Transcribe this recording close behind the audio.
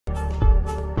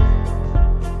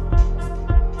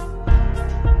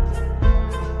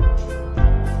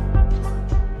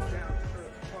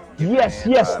Yes,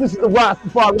 this is the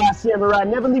Rastafari Samurai,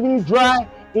 never leaving you dry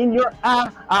in your eye.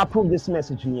 I approve this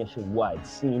message nationwide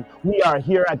scene. We are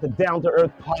here at the Down to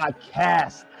Earth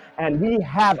podcast, and we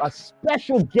have a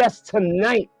special guest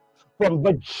tonight from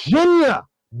Virginia,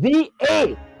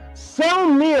 VA,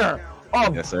 Selmir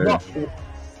of the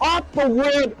Off the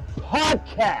World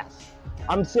podcast.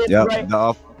 I'm saying right. The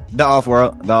off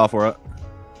world, The off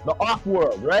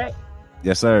world, right?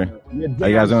 Yes, sir. How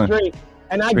you guys doing? Straight.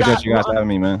 And I appreciate you guys having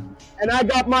me, man. And I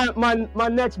got my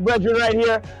next brethren right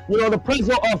here, you know, the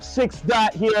president of 6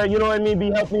 Dot here, you know what I mean,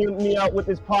 be helping me out with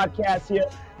this podcast here.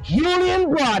 Julian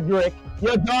Broderick,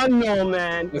 you don't know,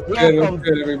 man. What's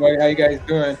good, everybody? How you guys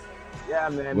doing? Yeah,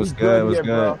 man. What's good?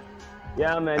 Bro.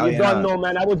 Yeah, man. Don't know,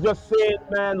 man. I was just saying,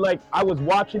 man, like, I was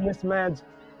watching this man's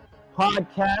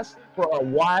podcast for a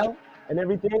while and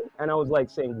everything, and I was like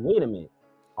saying, wait a minute,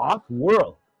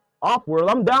 off-world,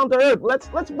 I'm down to earth.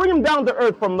 Let's bring him down to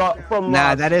earth from.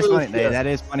 Nah, that is funny. Hey, that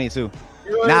is funny too.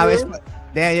 You know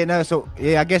it's So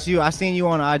I guess I seen you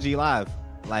on IG Live,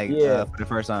 for the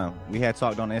first time. We had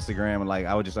talked on Instagram, and like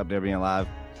I was just up there being live,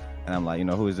 and I'm like, you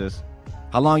know, who is this?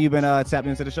 How long you been tapped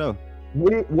into the show?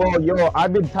 Well,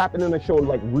 I've been tapping in the show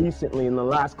like recently in the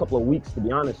last couple of weeks, to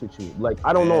be honest with you. Like,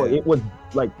 I don't know, it was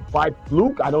like by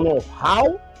fluke. I don't know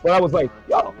how, but I was like,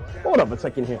 yo, hold up a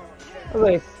second here. I was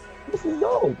like, this is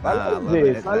dope. I like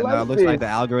this. It looks like the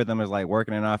algorithm is like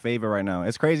working in our favor right now.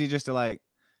 It's crazy just to like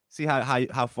see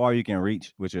how far you can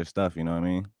reach with your stuff. You know what I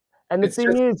mean? And the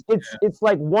thing is, it's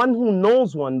like one who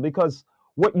knows one, because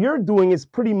what you're doing is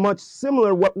pretty much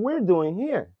similar what we're doing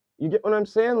here. You get what I'm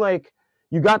saying? Like,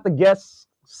 you got the guests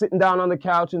sitting down on the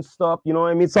couch and stuff. You know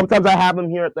what I mean? Sometimes I have them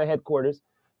here at the headquarters.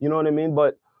 You know what I mean?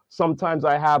 But sometimes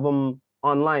I have them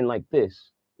online like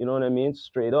this. You know what I mean?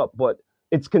 Straight up. But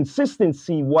it's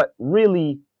consistency what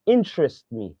really interests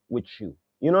me with you.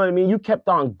 You know what I mean? You kept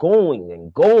on going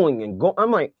and going and going.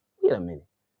 I'm like, wait a minute.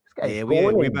 This guy's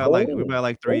we're about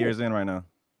like 3 years in right now.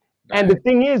 And the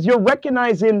thing is, you're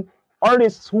recognizing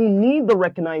artists who need the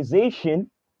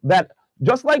recognition, that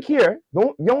just like here,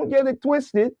 don't get it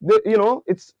twisted. You know,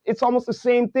 it's almost the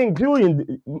same thing.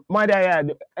 Julian, might I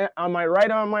add, am I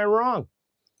right or am I wrong?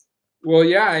 Well,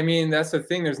 yeah, I mean, that's the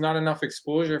thing. There's not enough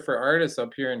exposure for artists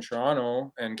up here in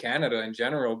Toronto and Canada in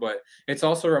general, but it's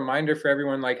also a reminder for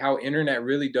everyone, like, how internet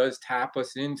really does tap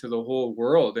us into the whole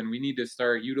world, and we need to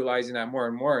start utilizing that more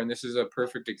and more, and this is a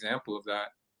perfect example of that.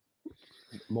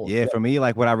 For me,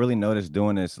 like, what I really noticed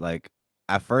doing this, like,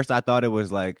 at first I thought it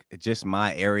was, like, just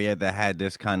my area that had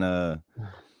this kind of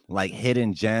like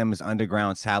hidden gems,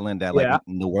 underground talent that like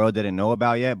the world didn't know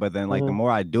about yet. But then like the more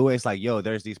I do it, it's like, yo,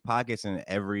 there's these pockets in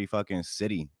every fucking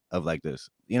city of like this.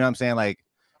 You know what I'm saying? Like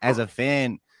as a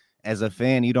fan,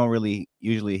 you don't really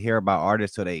usually hear about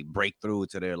artists till they break through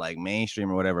to their like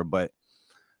mainstream or whatever. But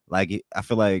like I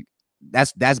feel like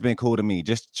that's been cool to me.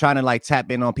 Just trying to like tap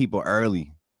in on people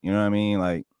early. You know what I mean?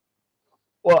 Like,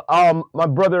 well, my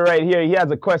brother right here, he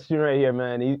has a question right here,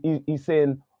 man. He's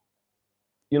saying,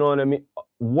 you know what I mean?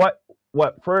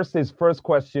 His first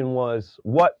question was,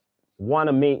 what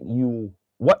made you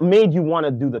want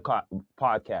to do the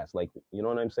podcast? Like, you know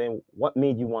what I'm saying? What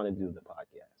made you want to do the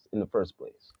podcast in the first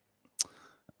place?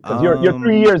 Because you're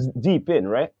 3 years deep in,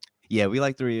 right? Yeah, we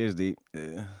like 3 years deep.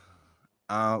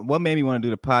 What made me want to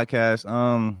do the podcast?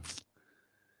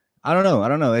 I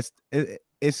don't know.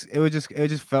 It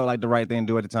just felt like the right thing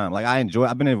to do at the time. Like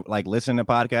I've been like listening to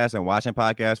podcasts and watching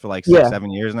podcasts for like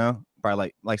 6-7 years now.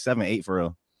 Probably like 7-8 for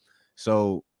real.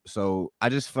 So I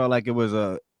just felt like it was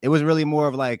really more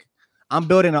of like, I'm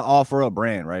building an off-world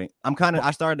brand, right?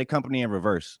 I started the company in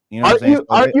reverse. You know what I'm saying?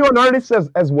 Aren't you an artist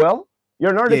as well?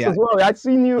 You're an artist as well. I've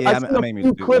seen you. I've seen a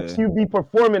few clips you be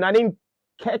performing. I didn't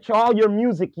catch all your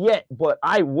music yet, but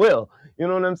I will. You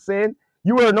know what I'm saying?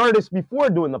 You were an artist before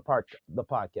doing the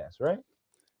podcast, right?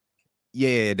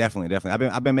 Yeah, definitely.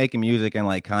 I've been making music and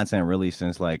like content really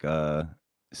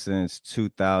since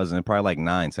 2000, probably like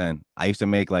 9-10. I used to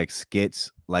make like skits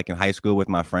like in high school with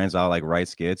my friends. I'll like write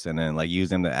skits and then like use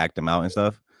them to act them out and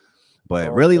stuff.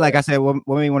 But really, like I said, what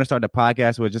made me want to start the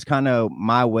podcast was just kind of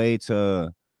my way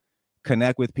to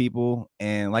connect with people.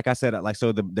 And like I said, like,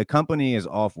 so the company is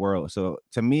off world. So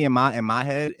to me, in my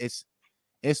head, it's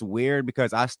weird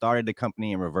because I started the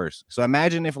company in reverse. So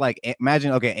imagine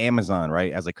Amazon,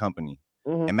 right, as a company.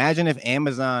 Mm-hmm. Imagine if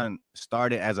Amazon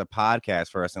started as a podcast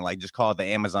first and like just called the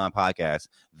Amazon podcast,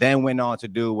 then went on to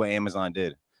do what Amazon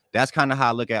did. That's kind of how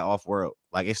I look at Off-World.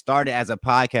 Like it started as a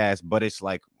podcast, but it's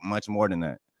like much more than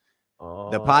that.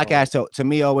 The podcast to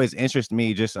me always interests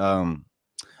me. Just I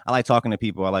like talking to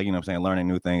people. I like, you know what I'm saying, learning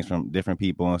new things from different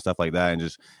people and stuff like that, and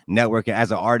just networking.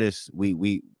 As an artist,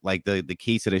 we like the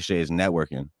key to this shit is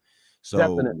networking. So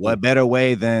Definitely. what better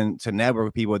way than to network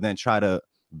with people than try to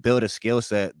build a skill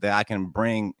set that I can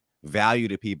bring value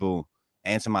to people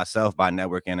and to myself by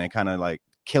networking and kind of like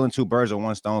killing two birds with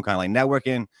one stone, kind of like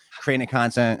networking, creating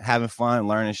content, having fun,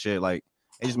 learning shit. Like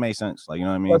it just made sense. Like, you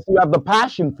know what I mean? Plus, you have the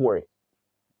passion for it.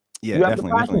 Yeah, you have the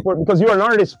passion for it because you're an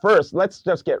artist first. Let's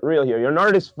just get real here. You're an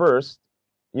artist first.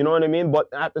 You know what I mean? But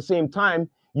at the same time,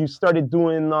 you started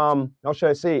doing how should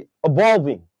I say,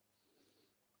 evolving.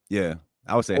 Yeah,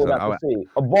 I would say so.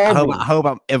 Evolving.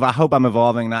 I hope I'm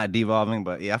evolving, not devolving.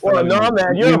 But yeah, I feel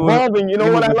man, you're evolving. You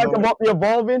know what I like about the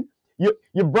evolving?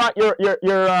 You brought your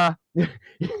your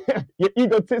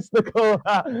egotistical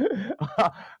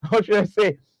how should I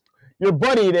say, your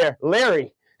buddy there,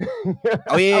 Larry.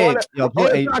 Oh yeah, I want to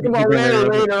talk about Larry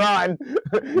later on.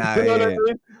 Nah, you know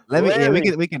what I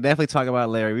mean? We can definitely talk about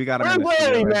Larry. We got him. Where's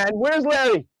Larry, man? Where's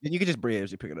Larry? You can just breathe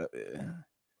as you pick it up. Yeah.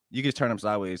 You can just turn him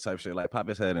sideways type shit, like pop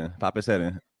his head in.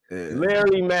 Yeah.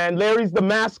 Larry, man. Larry's the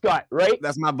mascot, right?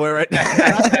 That's my boy right there.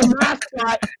 That's the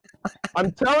mascot.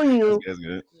 I'm telling you, that's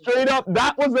good. Straight up,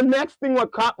 that was the next thing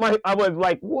what caught my. I was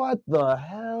like, what the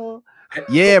hell?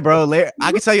 Yeah, bro. Larry,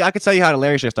 I can tell you how the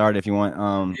Larry shit started if you want.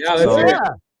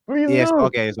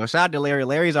 Okay. So shout out to Larry.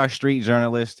 Larry's our street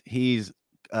journalist. He's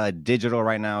digital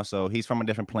right now, so he's from a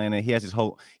different planet. He has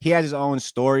his own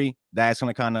story that's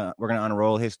gonna we're gonna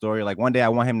unroll his story. Like one day I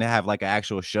want him to have like an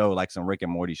actual show, like some Rick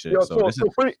and Morty shit. So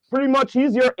pretty much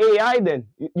he's your AI then.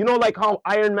 You know, like how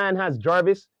Iron Man has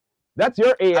Jarvis. That's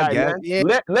your AI, man.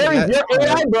 Yeah, Larry's your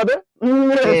AI, brother.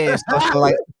 Yeah.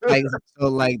 So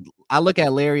like I look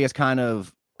at Larry as kind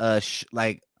of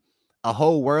like a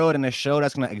whole world and a show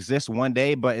that's gonna exist one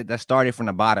day, but that started from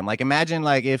the bottom. Like imagine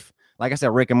like if, like I said,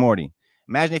 Rick and Morty.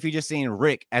 Imagine if you just seen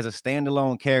Rick as a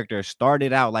standalone character,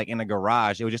 started out like in a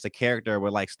garage. It was just a character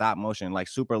with like stop motion, like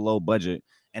super low budget.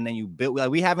 And then you build, like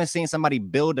we haven't seen somebody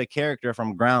build a character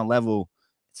from ground level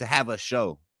to have a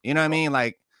show. You know what I mean?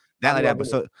 Like that. But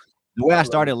so the way I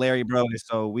started Larry, bro, is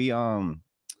so we I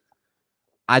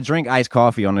drink iced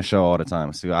coffee on the show all the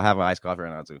time. So I have an iced coffee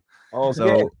right now too. Oh,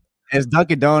 so it's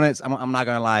Dunkin' Donuts. I'm not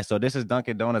gonna lie. So this is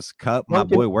Dunkin' Donuts cup. My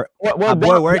boy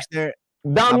works there.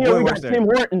 Down here we got Tim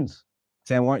Hortons.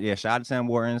 Sam Wharton, yeah, shout out to Sam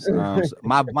Wharton's. So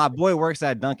my boy works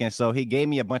at Dunkin', so he gave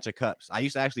me a bunch of cups. I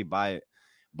used to actually buy it,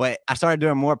 but I started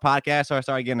doing more podcasts, so I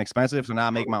started getting expensive. So now I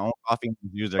make my own coffee and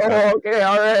use their cups. Okay,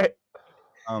 all right.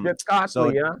 It's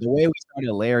costly, yeah. The way we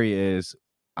started Larry is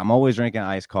I'm always drinking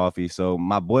iced coffee. So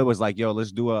my boy was like, "Yo,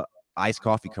 let's do a iced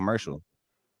coffee commercial."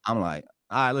 I'm like,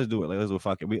 "All right, let's do it. Let's do it.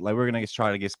 Fuck it. We're gonna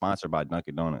try to get sponsored by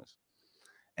Dunkin' Donuts."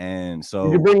 And so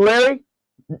did you bring Larry?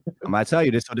 I'm gonna tell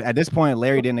you this. So at this point,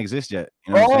 Larry didn't exist yet.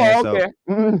 You know what I'm saying?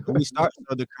 Okay. So we start.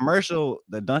 So the commercial,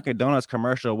 the Dunkin' Donuts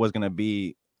commercial, was gonna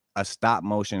be a stop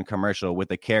motion commercial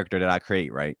with a character that I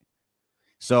create, right?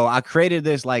 So I created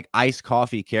this like iced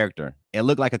coffee character. It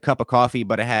looked like a cup of coffee,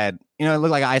 but it had, it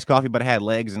looked like iced coffee, but it had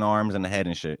legs and arms and a head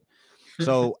and shit.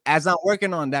 So as I'm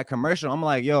working on that commercial, I'm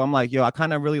like, yo, I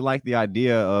kind of really like the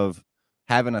idea of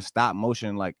having a stop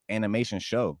motion like animation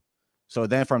show. So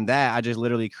then from that, I just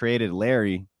literally created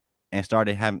Larry and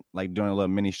started having like doing a little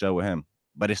mini show with him.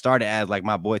 But it started as like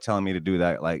my boy telling me to do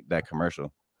that, like that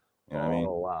commercial. You know what I mean?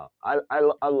 Oh wow.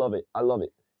 I love it. I love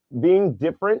it. Being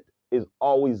different is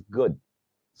always good.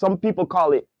 Some people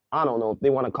call it, I don't know if they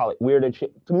want to call it weird and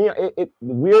shit. To me, it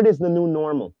weird is the new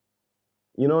normal.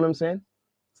 You know what I'm saying?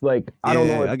 It's like I don't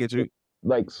know. I get you.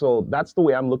 Like, so that's the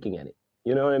way I'm looking at it.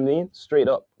 You know what I mean? Straight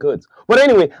up goods. But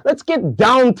anyway, let's get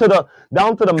down to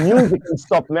the music and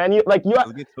stuff, man. On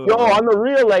the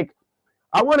real, like,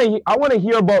 I want to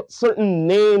hear about certain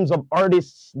names of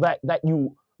artists that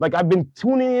you like. I've been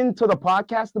tuning into the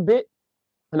podcast a bit,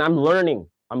 and I'm learning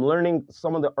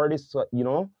some of the artists.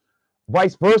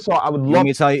 Vice versa. I would love. Let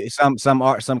me tell you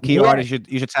some key artists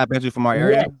you should tap into from our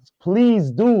area. Yes, please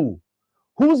do.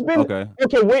 Who's been okay?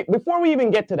 Wait, before we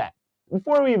even get to that,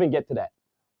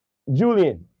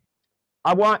 Julian,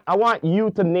 I want you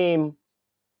to name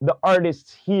the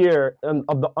artists here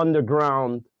of the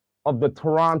underground of the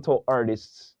Toronto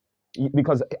artists,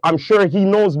 because I'm sure he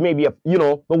knows maybe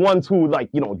the ones who like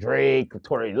Drake,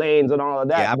 Tory Lanez, and all of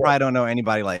that. Yeah, I probably don't know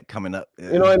anybody like coming up.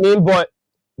 You know what I mean? But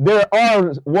there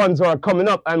are ones that are coming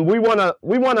up, and we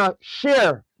wanna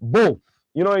share both.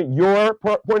 Your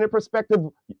point of perspective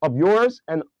of yours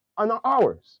and on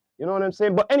ours. You know what I'm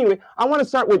saying? But anyway, I want to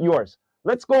start with yours.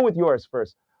 Let's go with yours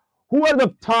first. Who are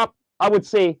the top, I would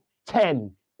say,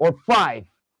 10 or 5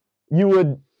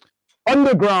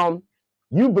 underground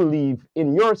you believe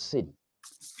in your city?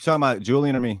 You talking about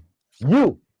Julian or me?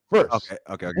 You first.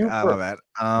 Okay. My bad.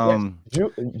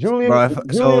 Julian. Bro,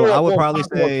 so I would probably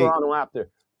say Toronto after.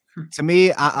 To me,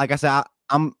 like I said,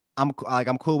 I'm I'm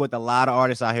cool with a lot of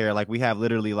artists out here. Like we have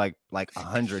literally like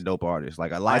 100 dope artists.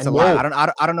 Like a lot. It's a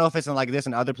lot. I don't know if it's in like this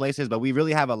in other places, but we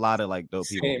really have a lot of like dope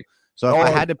people. So if I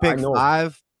had to pick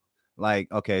 5,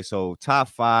 like okay, so top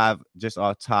 5 just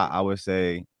off top, I would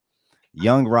say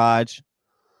Young Raj.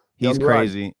 He's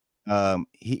crazy.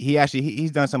 He actually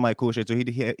he's done some like cool shit too.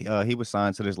 He was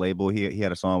signed to this label. He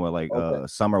had a song with like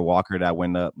Summer Walker that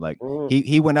went up. Like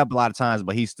he went up a lot of times,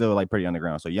 but he's still like pretty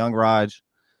underground. So Young Raj.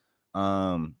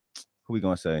 Who we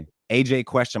gonna say? AJ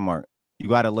question mark. You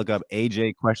got to look up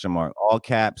AJ question mark. All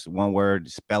caps, one word,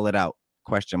 spell it out.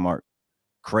 Question mark.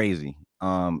 Crazy.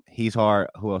 He's hard.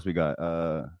 Who else we got?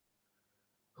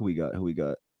 Who we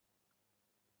got?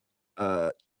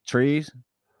 Trees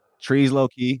low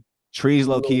key. Trees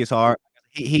low key is hard.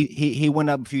 He went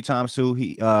up a few times too.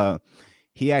 He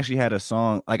actually had a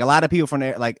song. Like a lot of people from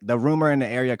there, like the rumor in the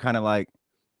area, kind of like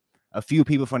a few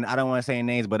people from, I don't want to say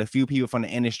names, but a few people from the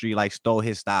industry like stole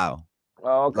his style.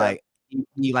 Oh, okay. Like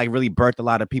he like really birthed a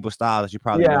lot of people's styles that you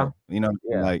probably know. You know,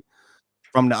 like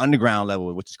from the underground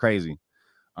level, which is crazy.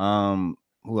 Who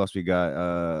else we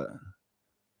got?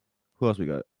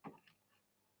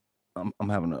 I'm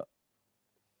having a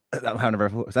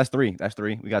that's 3. That's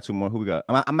 3. We got 2 more. Who we got?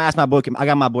 I'm asking my boy. I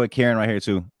got my boy Karen right here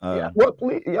too. What?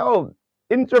 Please, yo,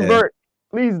 introvert.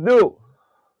 Please do.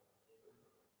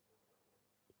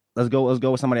 Let's go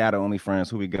with somebody out of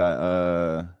OnlyFriends. Who we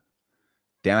got?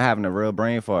 Damn, I'm having a real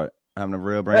brain fart.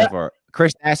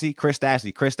 Chris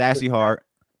Stassi hard.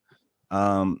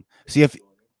 See if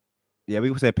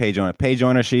we would say Paige Joyner. Paige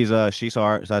Joyner, she's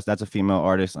hard. So that's a female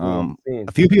artist. A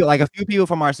few people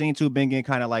from our scene too been getting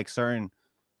kind of like certain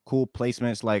cool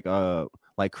placements,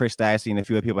 like Chris Stassi, and a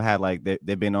few other people had like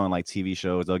they've been on like TV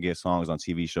shows. They'll get songs on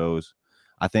TV shows.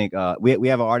 I think we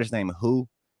have an artist named Who.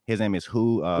 His name is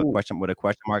Who. Question with a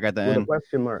question mark at the end.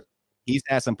 Question mark. He's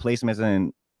had some placements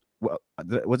in.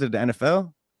 Was it the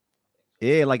NFL?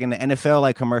 Yeah, like in the NFL,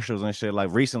 like commercials and shit,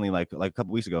 like recently, like a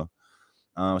couple weeks ago.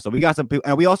 So we got some people,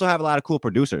 and we also have a lot of cool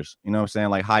producers. You know what I'm saying?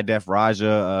 Like High Def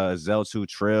Raja, Zel2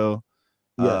 Trill.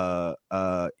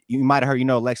 You might have heard,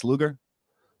 Lex Luger.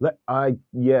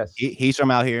 Yes. He's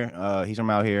from out here.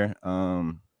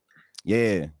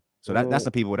 Yeah. So that's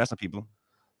the people.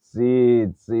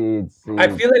 Seed. I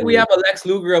feel like we have a Lex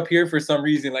Luger up here for some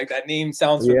reason. Like that name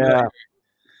sounds familiar.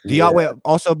 Do y'all wait?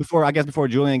 Also, before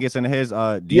Julian gets into his,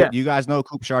 do you guys know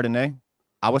Coop Chardonnay?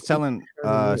 I was telling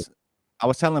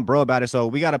bro about it. So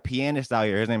we got a pianist out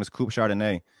here. His name is Coop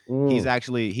Chardonnay.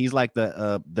 He's like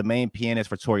the main pianist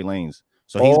for Tory Lanez.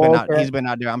 So he's been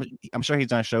out there. I'm sure he's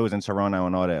done shows in Toronto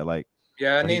and all that. Like,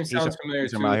 name sounds familiar.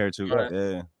 He's from out here too.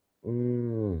 Yeah.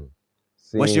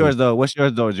 See. What's yours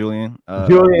though, Julian?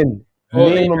 Julian.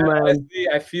 Honestly,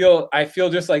 I feel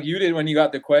just like you did when you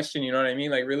got the question. You know what I mean?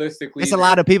 Like realistically, it's a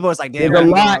lot of people. It's like there's a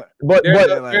lot, but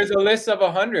there's a list of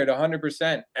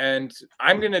 100%, and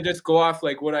I'm gonna just go off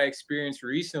like what I experienced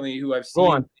recently, who I've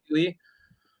seen lately.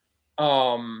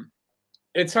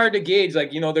 It's hard to gauge.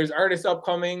 Like there's artists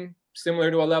upcoming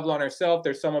similar to a level on ourselves.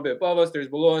 There's some a bit above us. There's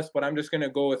below us, but I'm just gonna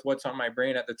go with what's on my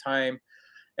brain at the time.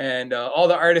 And all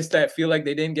the artists that feel like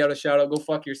they didn't get a shout out, go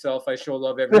fuck yourself. I show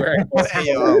love everywhere I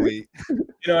go. You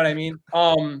know what I mean?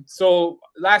 So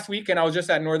last weekend I was just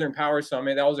at Northern Power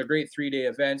Summit. That was a great 3-day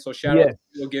event. So shout out to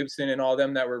Bill Gibson and all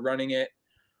them that were running it.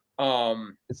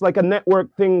 It's like a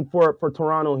network thing for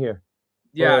Toronto here.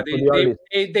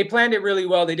 They planned it really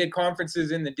well. They did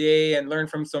conferences in the day and learned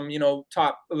from some,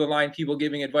 top of the line people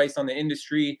giving advice on the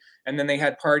industry. And then they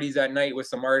had parties at night with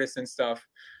some artists and stuff.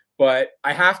 But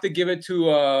I have to give it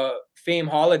to Fame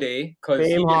Holiday, because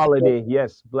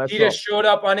yes, he just showed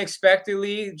up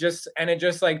unexpectedly, and it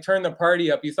just like turned the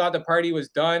party up. You thought the party was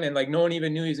done, and like no one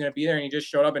even knew he was gonna be there, and he just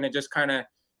showed up, and it just kind of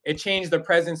changed the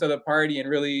presence of the party and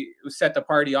really set the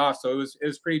party off. So it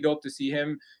was pretty dope to see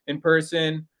him in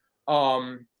person.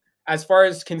 As far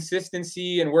as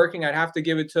consistency and working, I'd have to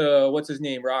give it to what's his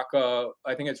name, Rock.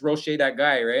 I think it's Roche, that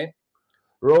guy, right?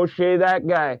 Roche, that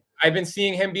guy. I've been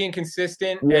seeing him being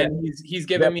consistent, and he's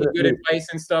giving me good advice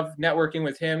and stuff, networking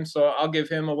with him. So I'll give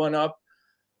him a 1-up.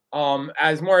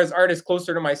 As more as artists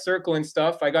closer to my circle and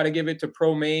stuff, I got to give it to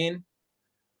Promain.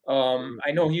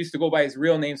 I know he used to go by his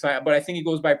real name, but I think he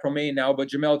goes by Promain now. But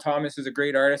Jamel Thomas is a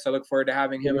great artist. I look forward to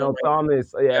having him. Jamel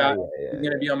Thomas, he's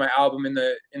gonna be on my album in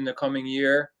the coming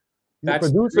year. That's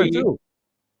a producer too.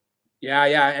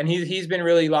 Yeah, and he's been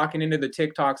really locking into the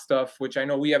TikTok stuff, which I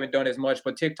know we haven't done as much,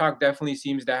 but TikTok definitely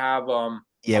seems to have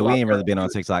we ain't really been on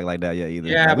TikTok like that yet either.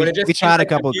 Yeah, like, but it just we tried a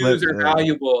couple clips. The views are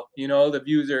valuable, the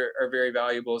views are very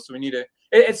valuable. So we need to.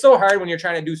 It's so hard when you're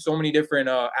trying to do so many different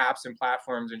apps and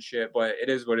platforms and shit, but it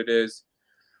is what it is.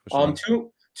 Sure.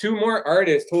 2 more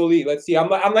artists. Holy, let's see. I'm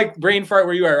like brain fart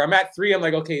where you are. I'm at 3. I'm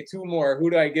like, okay, 2 more. Who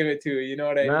do I give it to? You know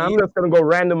what I mean? I'm just gonna go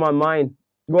random on mine.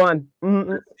 Go on.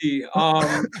 Let's see.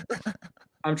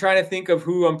 I'm trying to think of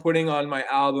who I'm putting on my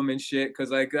album and shit, because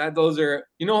like that, those are,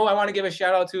 you know, who I want to give a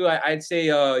shout out to. I'd say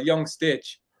Young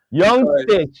Stitch. Young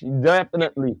Stitch,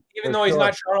 definitely. Even though he's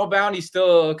not Toronto bound, he's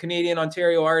still a Canadian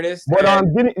Ontario artist. But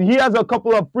he has a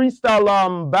couple of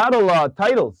freestyle battle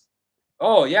titles.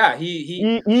 Oh yeah,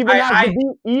 he even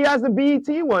has the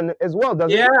BET one as well, doesn't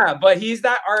he? Yeah, but he's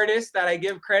that artist that I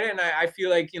give credit, and I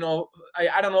feel like, you know,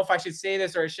 I don't know if I should say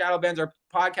this or Shadow Bands or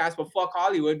podcast, but fuck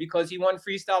Hollywood, because he won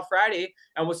Freestyle Friday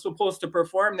and was supposed to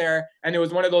perform there, and it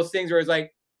was one of those things where it's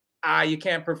like, you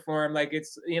can't perform, like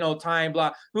it's, you know, time,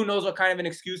 blah. Who knows what kind of an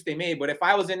excuse they made? But if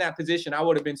I was in that position, I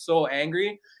would have been so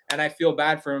angry, and I feel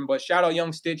bad for him. But shout out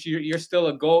Young Stitch, you're still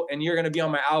a GOAT, and you're gonna be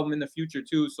on my album in the future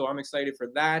too, so I'm excited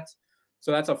for that.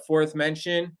 So that's a 4th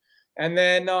mention. And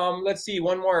then let's see,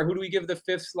 one more. Who do we give the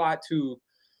 5th slot to?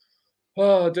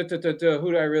 Oh,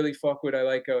 who do I really fuck with? I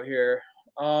like out here.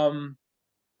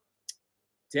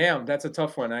 Damn, that's a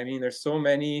tough one. I mean, there's so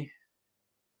many.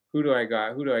 Who do I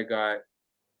got? Who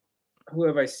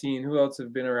have I seen? Who else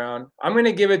have been around? I'm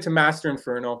gonna give it to Master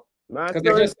Inferno. I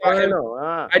just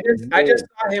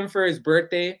saw him for his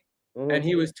birthday, and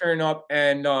he was turned up,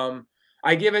 and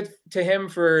I give it to him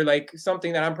for like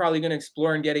something that I'm probably going to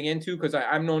explore and getting into, because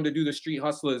I'm known to do the street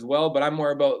hustle as well, but I'm more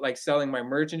about like selling my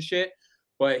merch and shit.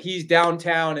 But he's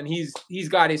downtown, and he's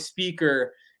got his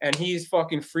speaker, and he's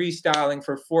fucking freestyling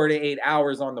for 4 to 8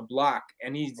 hours on the block,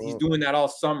 and he's doing that all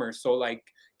summer. So like,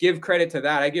 give credit to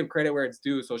that. I give credit where it's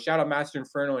due. So shout out Master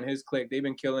Inferno and his clique. They've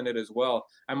been killing it as well.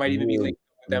 I might even be linked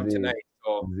with them tonight.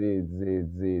 So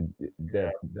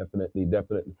definitely.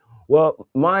 Well,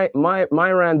 my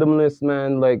random list,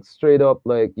 man, like straight up,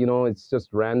 like, you know, it's just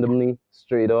randomly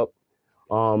straight up.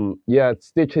 Yeah,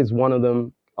 Stitch is one of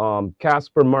them.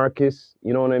 Casper Marcus,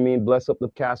 you know what I mean? Bless up the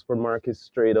Casper Marcus,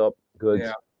 straight up, good.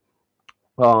 Yeah.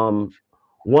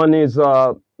 One is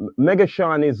Mega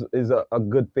Sean is a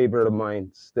good favorite of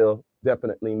mine still,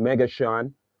 definitely. Mega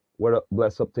Sean,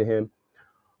 bless up to him.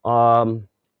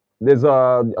 There's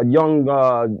a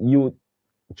young youth,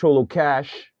 Cholo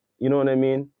Cash. You know what I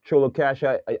mean? Cholo Cash,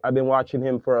 I've been watching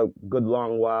him for a good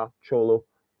long while. Cholo,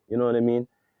 you know what I mean?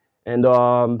 And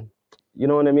you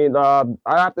know what I mean? I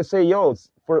have to say, yo,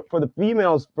 for the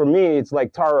females, for me, it's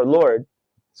like Tara Lord,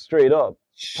 straight up.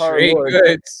 Straight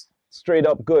goods. Straight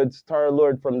up goods. Tara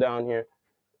Lord from down here.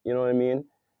 You know what I mean?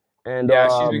 And yeah,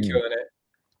 she's been killing it.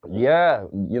 Yeah,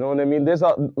 you know what I mean? There's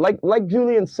like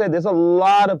Julian said, there's a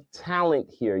lot of talent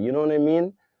here. You know what I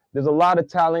mean? There's a lot of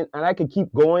talent, and I could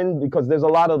keep going because there's a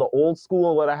lot of the old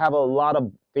school where I have a lot of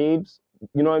faves.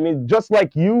 You know what I mean? Just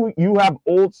like you have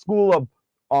old school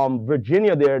of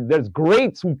Virginia there. There's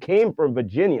greats who came from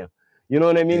Virginia. You know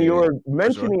what I mean? Yeah, you were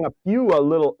mentioning a few a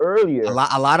little earlier. A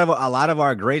lot of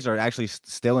our greats are actually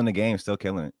still in the game, still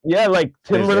killing it. Yeah, like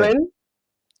Timberland.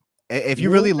 If you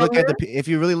really look at Timberland, if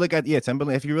you really look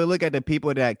at the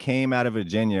people that came out of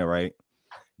Virginia, right?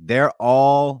 They're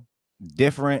all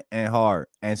different and hard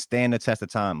and stand the test of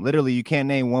time. Literally, you can't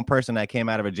name one person that came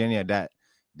out of Virginia that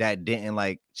didn't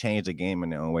like change the game in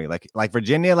their own way. Like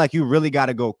Virginia, like you really got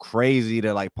to go crazy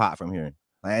to like pop from here.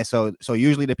 And so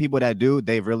usually the people that do,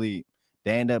 they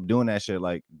end up doing that shit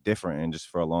like different and just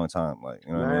for a long time. Like,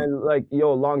 you know what I mean? Like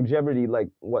longevity, like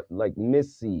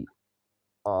Missy,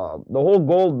 the whole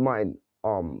gold mine.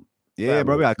 Yeah,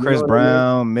 bro, we got Chris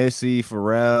Brown, Missy,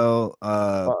 Pharrell,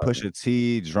 Pusha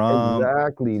T, Drum,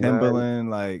 exactly,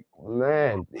 Timberland, like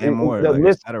man, and more. The like,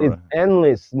 list is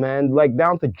endless, man. Like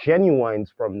down to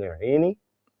Genuine's from there, ain't he?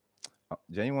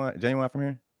 Genuine from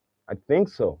here? I think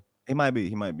so. He might be.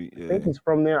 Yeah. I think he's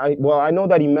from there. I know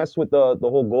that he messed with the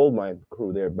whole gold mine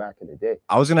crew there back in the day.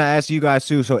 I was gonna ask you guys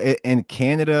too. So in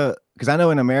Canada, because I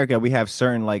know in America we have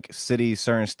certain like cities,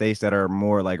 certain states that are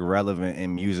more like relevant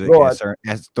in music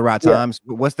as throughout times.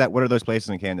 What are those places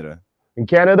in Canada? In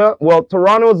Canada, well,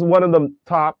 Toronto is one of the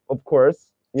top, of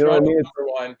course. You know what I mean?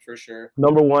 Number one for sure.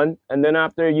 Number one, and then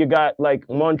after you got like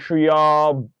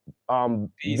Montreal,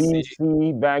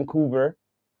 BC, Vancouver.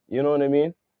 You know what I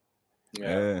mean?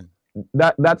 Yeah.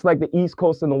 That's like the East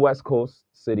Coast and the West Coast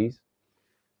cities,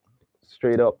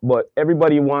 straight up. But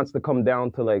everybody wants to come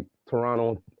down to like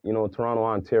Toronto, Toronto,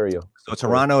 Ontario. So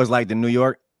Toronto is like the New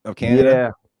York of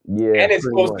Canada. Yeah, and it's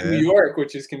close to New York,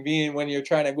 which is convenient when you're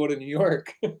trying to go to New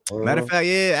York. Matter of fact,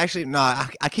 yeah, actually, no,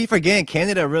 I keep forgetting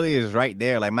Canada really is right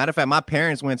there. Like, matter of fact, my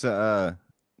parents went to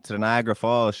the Niagara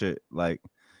Falls shit. Like,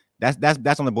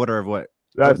 that's on the border of what?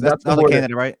 That's the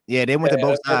Canada, right? Yeah, they went to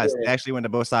both sides. They actually went to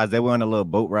both sides. They went on a little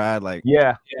boat ride, like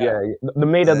the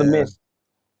Maid of the Mist.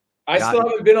 I still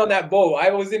haven't been on that boat. I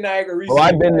was in Niagara recently. Oh,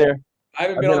 I've been there. I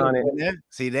haven't been on it. Yeah.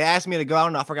 See, they asked me to go. I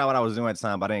don't know. I forgot what I was doing at the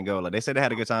time, but I didn't go. Like they said they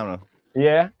had a good time though.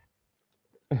 Yeah.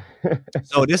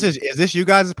 So is this you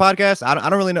guys' podcast? I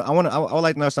don't really know. I would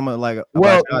like to know some of like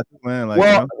well, about man, like,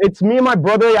 well, it's me and my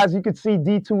brother. As you can see,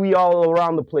 D2E all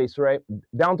around the place, right?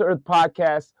 Down to Earth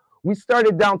podcast. We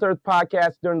started Down to Earth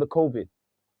podcast during the COVID,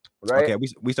 right? Okay,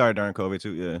 we started during COVID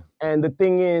too, yeah. And the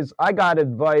thing is, I got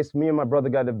advice. Me and my brother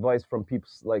got advice from people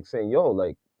like saying, "Yo,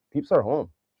 like peeps are home."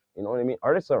 You know what I mean?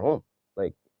 Artists are home,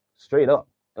 like straight up.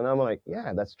 And I'm like,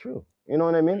 yeah, that's true. You know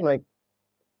what I mean? Like,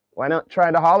 why not try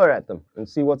to holler at them and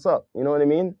see what's up? You know what I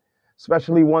mean?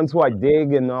 Especially ones who I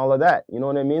dig and all of that. You know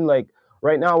what I mean? Like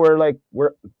right now we're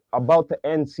about to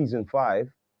end season 5.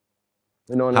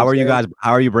 You know what How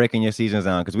are you breaking your seasons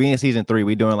down? Because we in season 3,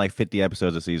 we doing like 50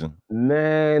 episodes a season.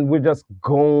 Man, we're just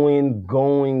going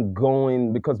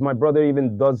because my brother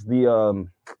even does the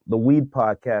weed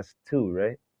podcast too,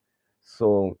 right?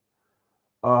 So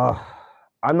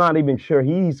I'm not even sure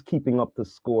he's keeping up the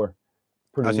score.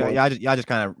 Y'all just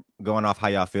kind of going off how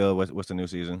y'all feel. What's the new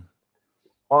season?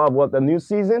 What the new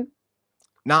season?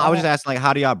 No, I was just asking, like,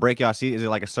 how do y'all break y'all season? Is it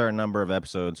like a certain number of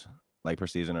episodes, like per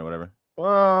season or whatever?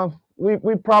 We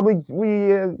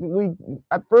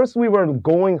at first we were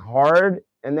going hard,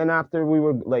 and then after we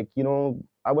were like, you know,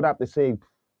 I would have to say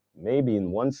maybe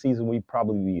in one season we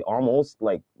probably be almost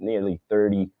like nearly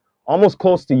 30, almost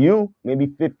close to you, maybe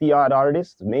 50 odd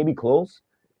artists, maybe close,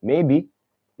 maybe,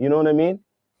 you know what I mean?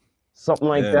 Something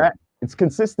like that. It's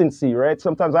consistency, right?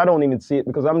 Sometimes I don't even see it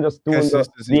because I'm just doing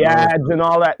the ads and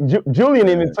all that. Julian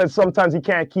even says sometimes he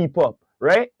can't keep up,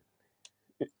 right?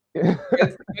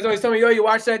 He's always telling me, yo, you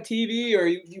watch that TV or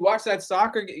you watch that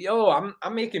soccer. Yo, I'm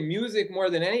making music more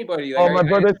than anybody. Like, my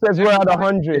brother says we're at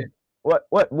 100.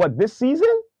 What? This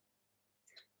season?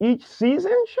 Each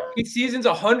season, Sean? Each season's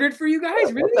 100 for you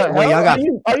guys, really? Wait, are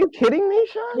you kidding me,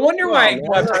 Sean? I wonder why.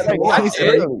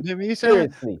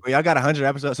 Seriously. Wait, y'all got 100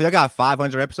 episodes, so y'all got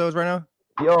 500 episodes right now?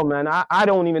 Yo, man, I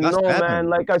don't even know, man.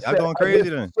 Like I said, going crazy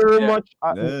then. So much.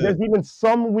 There's even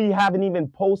some we haven't even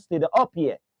posted up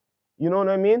yet. You know what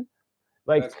I mean?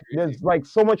 Like there's like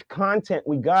so much content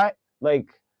we got. Like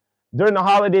during the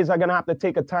holidays, I'm gonna have to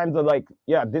take a time to like,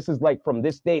 yeah, this is like from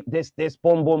this date, this,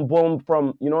 boom, boom, boom,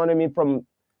 from, you know what I mean? From,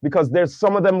 because there's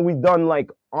some of them we done like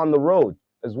on the road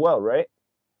as well, right?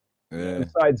 Yeah.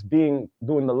 Besides doing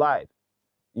the live.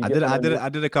 I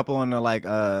did a couple on the like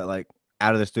out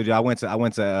of the studio.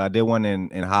 I did one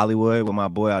in Hollywood with my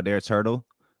boy out there, Turtle.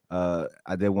 I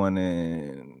did one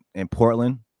in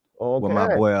Portland with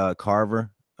my boy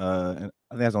Carver. And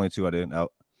I think that's only 2 I did.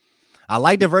 I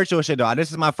like the virtual shit though.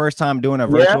 This is my first time doing a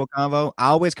virtual convo. I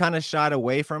always kind of shied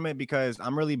away from it because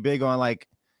I'm really big on like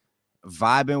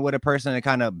vibing with a person and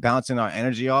kind of bouncing our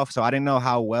energy off. So I didn't know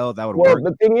how well that would work.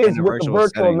 Well, the thing is with the virtual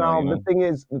setting, now, you know?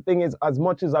 the thing is, as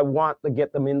much as I want to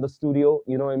get them in the studio,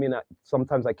 you know what I mean?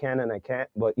 Sometimes I can and I can't,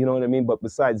 but you know what I mean? But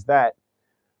besides that,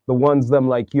 the ones them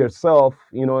like yourself,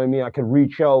 you know what I mean? I can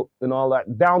reach out and all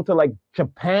that, down to like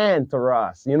Japan to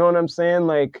Ross. You know what I'm saying?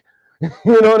 Like,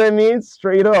 you know what I mean?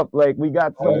 Straight up, like we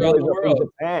got some boys up in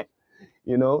Japan,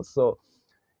 you know? So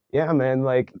yeah, man,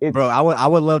 like it's... Bro, I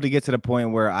would love to get to the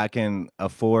point where I can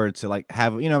afford to like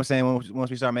have, you know what I'm saying,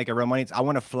 once we start making real money, I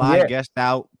want to fly guests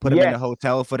out, put them in a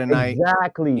hotel for the night.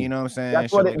 Exactly. You know what I'm saying?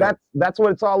 That's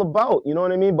what it's all about. You know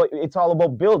what I mean? But it's all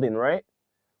about building, right?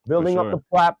 Building up the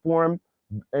platform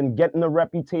and getting a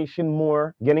reputation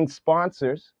more, getting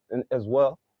sponsors as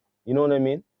well. You know what I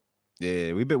mean?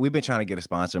 Yeah, we've been trying to get a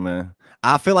sponsor, man.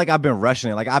 I feel like I've been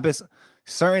rushing it. Like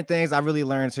certain things I really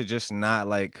learned to just not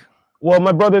like. Well,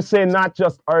 my brother's saying not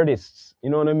just artists.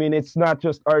 You know what I mean? It's not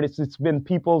just artists. It's been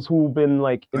people who've been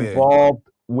like involved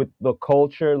with the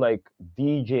culture, like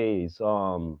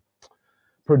DJs,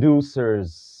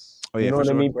 producers. You know what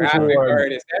I mean? Graphic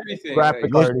artists, everything.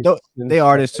 Graphic artists. They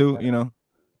artists too, you know.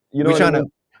 You know,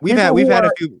 we've had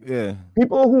a few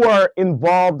people who are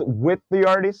involved with the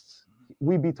artists.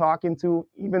 We be talking to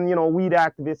even, you know, weed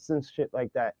activists and shit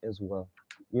like that as well.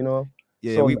 You know.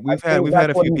 Yeah, so we've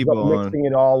had a few people on mixing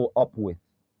it all up with.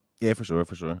 Yeah, for sure.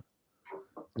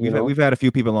 We've had a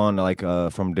few people on like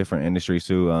from different industries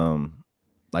too,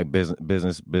 like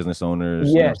business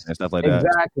owners, and stuff like that.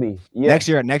 Exactly. Yes.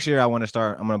 Next year I want to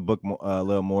start. I'm gonna book a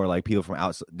little more like people from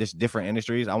outside this different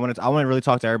industries. I want to really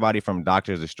talk to everybody from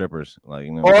doctors to strippers, like,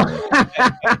 you know.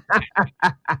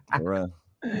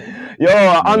 Yo,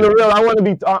 on the real, I want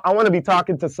to be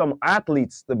talking to some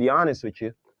athletes, to be honest with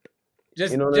you.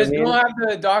 Just You know what just I mean? don't have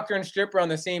the doctor and stripper on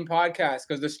the same podcast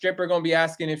because the stripper gonna be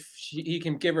asking if he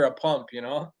can give her a pump. You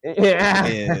know?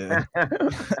 Yeah.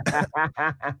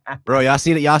 Bro, y'all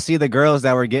see the girls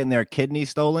that were getting their kidneys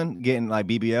stolen, getting like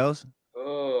BBLs.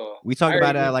 Oh, We talked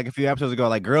about that like a few episodes ago.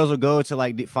 Like girls will go to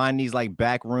like find these like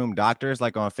backroom doctors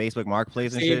like on Facebook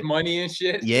Marketplace and save shit. money and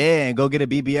shit. Yeah, and go get a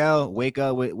BBL. Wake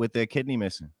up with their kidney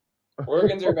missing.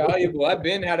 Organs are valuable. I've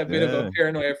had a bit of a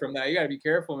paranoia from that. You gotta be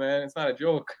careful, man. It's not a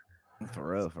joke. For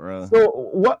real. So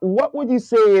what would you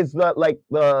say is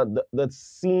the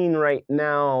scene right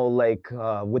now, like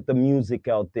with the music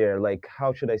out there? Like,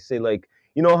 how should I say, like,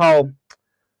 you know how,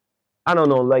 I don't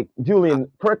know, like,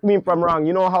 Julian, correct me if I'm wrong,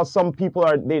 you know how some people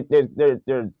are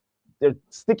they're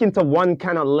sticking to one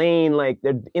kind of lane, like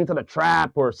they're into the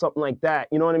trap or something like that.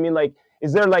 You know what I mean? Like,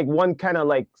 is there like one kind of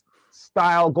like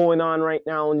style going on right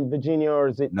now in Virginia, or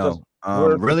is it just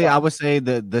really? I would say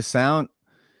the sound,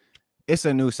 it's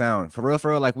a new sound for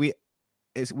real. Like we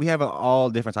have all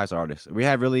different types of artists. We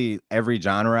have really every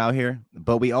genre out here,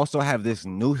 but we also have this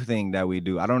new thing that we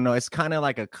do. I don't know. It's kind of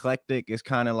like eclectic. It's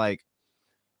kind of like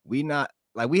we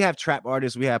have trap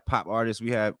artists, we have pop artists,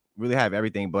 we really have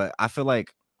everything. But I feel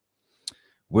like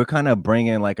we're kind of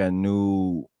bringing like a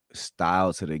new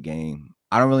style to the game.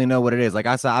 I don't really know what it is. Like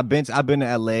I said, I've been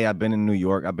to LA, I've been in New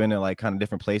York, I've been to like kind of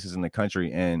different places in the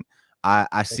country, and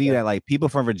I see that like people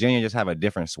from Virginia just have a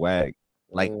different swag.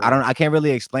 Like I can't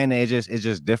really explain it. It's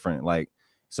just different. Like,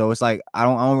 so it's like I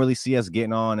don't really see us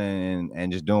getting on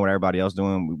and just doing what everybody else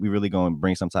doing. We really going to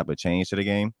bring some type of change to the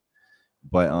game.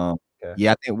 But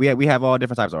yeah, I think we have all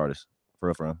different types of artists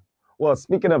for real. Well,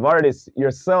 speaking of artists,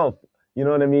 yourself, you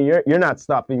know what I mean? You're not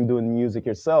stopping doing music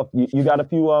yourself. You got a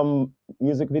few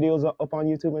music videos up on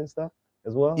YouTube and stuff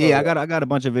as well? Yeah, I got a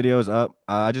bunch of videos up.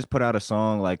 I just put out a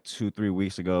song like 2-3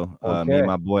 weeks ago. Me and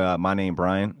my boy, my name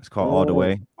Brian. It's called All the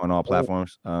Way on all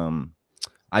platforms.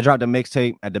 I dropped a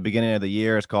mixtape at the beginning of the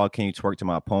year. It's called Can You Twerk to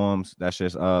My Poems? That's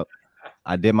just up.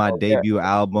 I did my debut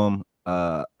album.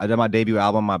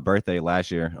 My birthday last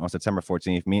year on September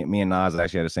 14th. Me and Nas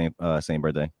actually had the same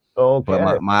birthday. Okay.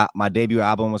 But my debut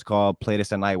album was called Play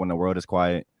This at Night When the World is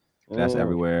Quiet. That's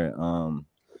everywhere.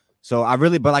 So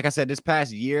but like I said, this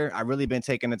past year, I really been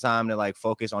taking the time to like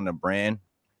focus on the brand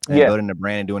and building the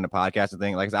brand and doing the podcast and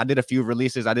thing. Like I did a few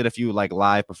releases, I did a few like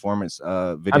live performance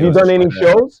videos. Have you done any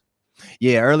shows?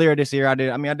 Yeah, earlier this year I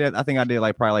think I did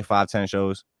like probably like 5-10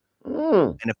 shows.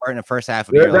 In the first half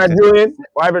of the year. Not doing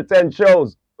 5 or 10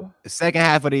 shows. The second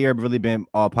half of the year really been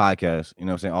all podcasts, you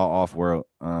know what I'm saying, all off world.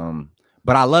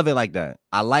 But I love it like that.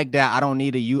 I like that. I don't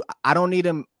need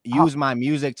to use my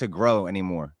music to grow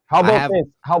anymore. How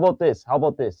about this?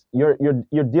 You're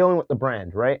dealing with the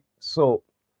brand, right? So,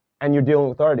 and you're dealing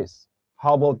with artists.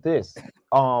 How about this?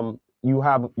 You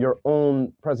have your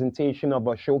own presentation of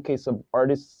a showcase of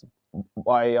artists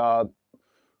by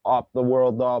Off the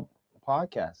World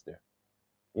podcaster.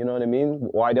 You know what I mean?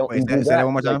 Why don't you do that? Say that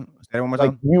one more time. Say that one more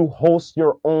time. You host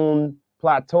your own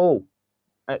plateau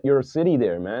at your city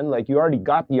there, man. Like you already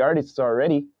got the artists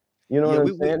already. You know what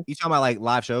I'm saying? You talking about like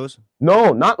live shows?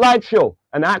 No, not live show.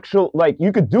 An actual, like,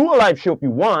 you could do a live show if you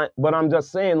want, but I'm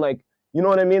just saying, like, you know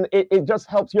what I mean? It just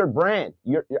helps your brand.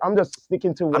 I'm just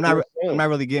sticking to what you're saying. I'm not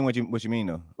really getting what you mean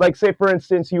though. Like, say for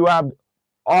instance, you have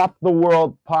Off the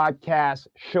World podcast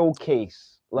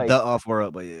showcase, like the Off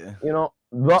World, but yeah, you know,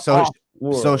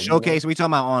 so showcase. We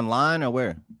talking about online or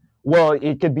where? Well,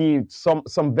 it could be some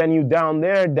venue down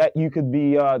there that you could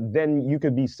be then you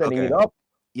could be setting it up.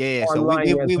 Yeah. So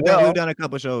we've done a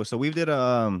couple shows. So we did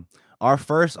our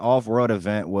first off-world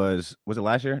event was it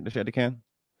last year? The Shed Can?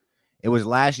 It was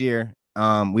last year.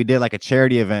 We did like a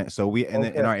charity event. So we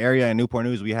in our area in Newport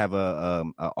News, we have a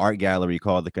art gallery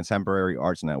called the Contemporary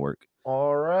Arts Network.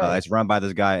 All right. It's run by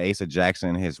this guy Asa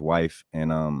Jackson, his wife,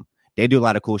 and they do a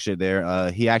lot of cool shit there.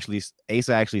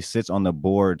 Asa actually sits on the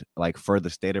board like for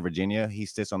the state of Virginia. He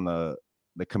sits on the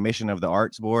commission of the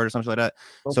arts board or something like that.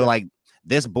 Okay. So like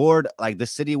this board, like the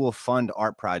city will fund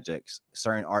art projects,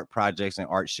 certain art projects and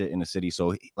art shit in the city.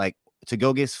 So like to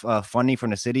go get funding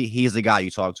from the city, he's the guy you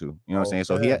talk to. You know what I'm saying?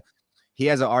 So he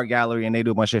has an art gallery and they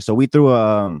do a bunch of shit. So we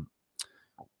threw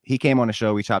he came on the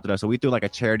show, we chopped it up. So we threw like a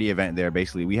charity event there.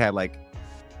 Basically, we had like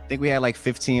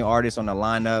 15 artists on the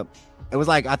lineup. It was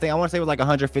like I want to say it was like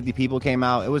 150 people came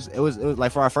out. It was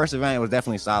like for our first event, it was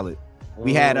definitely solid.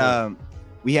 We had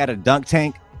a dunk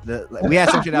tank. we had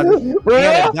some shit out. We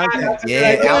had a dunk tank.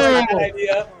 Yeah,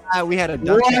 idea. we had a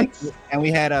dunk tank, and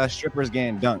we had strippers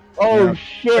getting dunked. Oh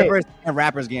shit! Strippers and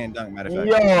rappers getting dunked. Matter of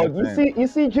Yo, fact. you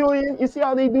see, Julian. You see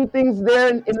how they do things there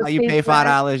in the you pay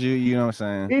 $5. You know what I'm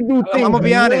saying? They do things. I'm gonna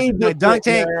be honest. The dunk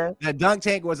tank, man. the dunk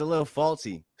tank was a little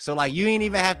faulty. So like you ain't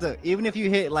even have to. Even if you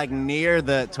hit like near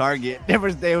the target, they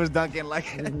was dunking like.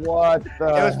 What the?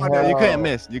 It was funny. hell? You couldn't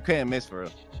miss. You couldn't miss for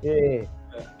real. Yeah.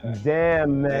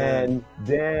 Damn, man.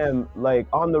 Damn. Like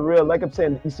on the real, like I'm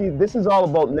saying, you see, this is all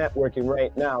about networking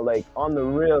right now. Like on the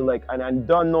real, like, and I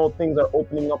don't know things are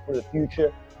opening up for the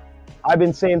future. I've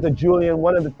been saying to Julian,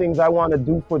 one of the things I want to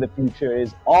do for the future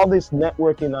is all this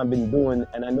networking I've been doing,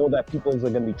 and I know that people are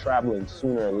going to be traveling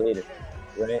sooner or later,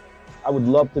 right? I would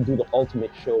love to do the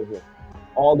ultimate show here.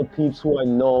 All the peeps who I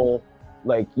know,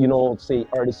 like, you know, say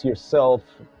artists yourself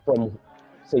from,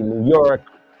 say, New York,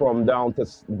 from down to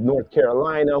North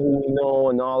Carolina, who we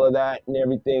know, and all of that and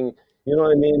everything. You know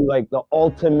what I mean? Like the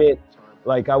ultimate,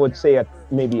 like I would say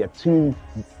maybe a 2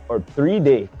 or 3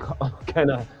 day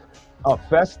kind of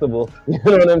festival. You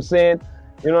know what I'm saying?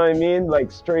 You know what I mean?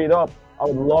 Like straight up, I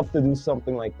would love to do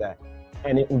something like that.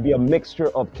 And it would be a mixture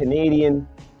of Canadian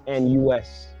and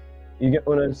US. You get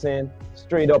what I'm saying?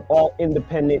 Straight up, all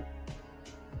independent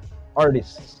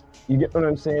artists. You get what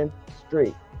I'm saying?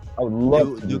 Straight. I would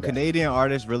love to do that. Canadian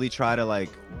artists really try to like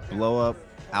blow up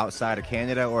outside of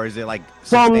Canada, or is it like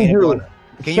Some sustainable? do.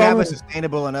 Can you have a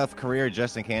sustainable enough career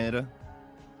just in Canada?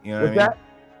 You know what I mean? That?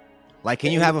 Like,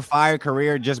 can you have a fire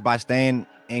career just by staying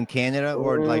in Canada,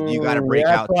 or like you got to break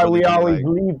out? That's why we always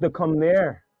leave to come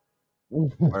there.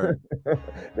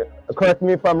 Correct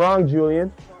me if I'm wrong,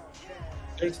 Julian.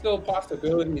 There's still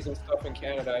possibilities and stuff in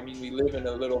Canada. I mean, we live in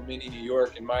a little mini New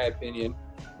York, in my opinion.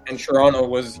 And Toronto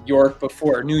was York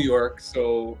before New York.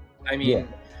 So, I mean,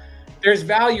 there's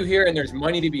value here and there's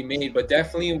money to be made. But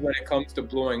definitely when it comes to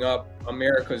blowing up,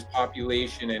 America's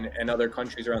population and other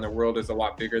countries around the world is a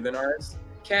lot bigger than ours.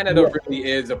 Canada really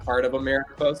is a part of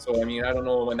America. So, I mean, I don't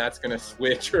know when that's going to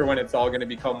switch or when it's all going to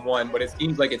become one. But it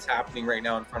seems like it's happening right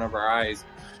now in front of our eyes.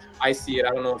 I see it. I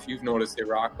don't know if you've noticed it,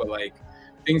 Rock, but like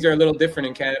things are a little different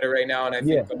in Canada right now. And I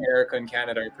think America and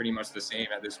Canada are pretty much the same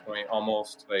at this point,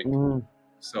 almost like.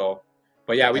 So,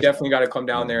 but yeah, we definitely got to come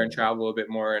down there and travel a bit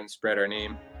more and spread our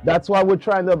name. That's why we're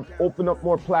trying to open up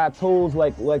more plateaus,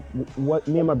 like what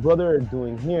me and my brother are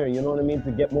doing here. You know what I mean?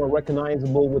 To get more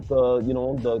recognizable with the, you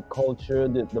know, the culture,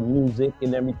 the music,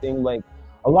 and everything. Like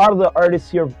a lot of the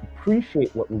artists here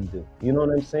appreciate what we do. You know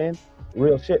what I'm saying?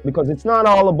 Real shit, because it's not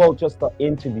all about just the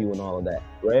interview and all of that,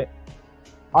 right?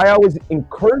 I always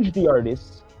encourage the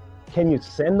artists. Can you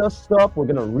send us stuff? We're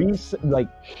gonna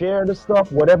share the stuff,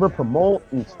 whatever, promote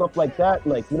and stuff like that.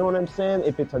 Like, you know what I'm saying?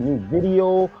 If it's a new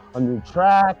video, a new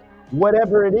track,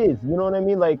 whatever it is, you know what I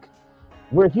mean? Like,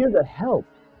 we're here to help.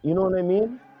 You know what I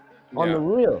mean? On the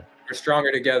real. We're stronger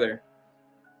together.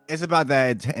 It's about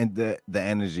that and the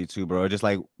energy too, bro. Just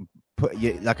like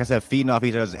like I said, feeding off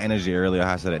each other's energy earlier.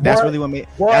 I said it. That's really what made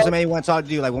me want to talk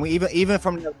to you. Like when we even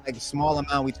from the like small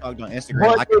amount we talked on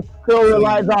Instagram. But it still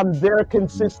relies on their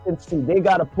consistency. They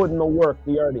gotta put in the work,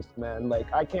 the artist, man. Like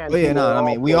I can't. I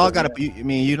mean, we all gotta. I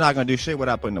mean, you're not gonna do shit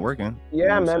without putting the work in.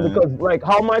 Yeah, man. Because like,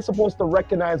 how am I supposed to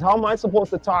recognize? How am I supposed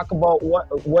to talk about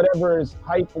whatever is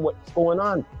hype or what's going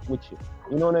on with you?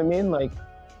 You know what I mean? Like,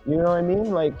 you know what I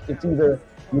mean? Like, it's either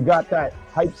you got that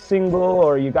hype single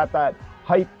or you got that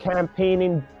hype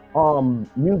campaigning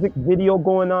music video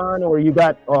going on, or you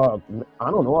got I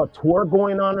don't know, a tour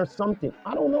going on or something.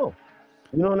 I don't know.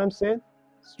 You know what I'm saying?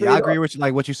 I agree with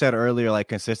like what you said earlier, like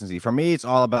consistency. For me, it's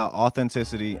all about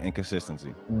authenticity and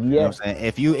consistency. Yeah. You know what I'm saying?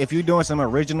 If you're doing some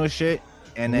original shit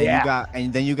and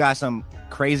then you got some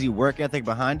crazy work ethic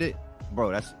behind it,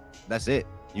 bro, that's it.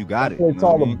 You got it. That's what it's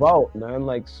all about, man.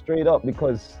 Like straight up,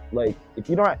 because like if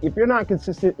you're not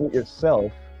consistent with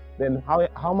yourself, then how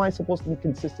am I supposed to be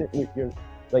consistent with you?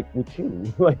 Like,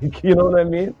 you know what I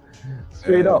mean?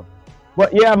 Straight up.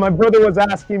 But yeah, my brother was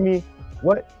asking me,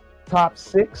 what top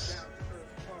 6?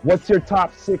 What's your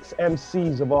top 6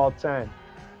 MCs of all time?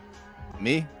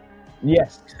 Me?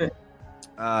 Yes.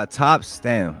 Top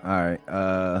stem. All right.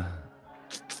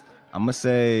 I'm gonna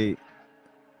say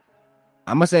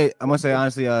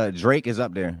honestly, Drake is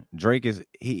up there. Drake is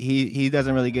he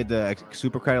doesn't really get the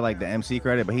super credit like the MC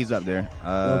credit, but he's up there.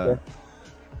 Okay.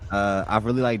 I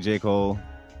really like J. Cole.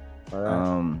 All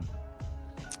right.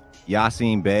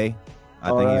 Yasin Bey, I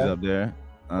think he's up there.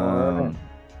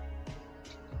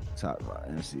 Top 5.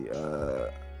 Let me see.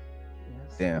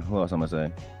 Damn, who else I'm gonna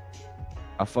say?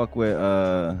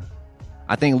 I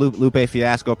I think Lupe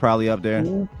Fiasco probably up there.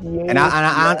 And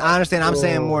I understand. I'm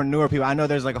saying more newer people. I know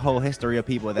there's like a whole history of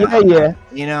people that. Yeah.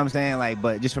 You know what I'm saying? Like,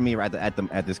 but just for me, right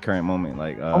at this current moment,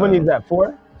 like. How many is that?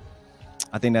 4?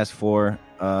 I think that's 4.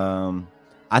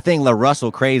 I think La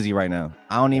Russell crazy right now.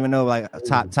 I don't even know like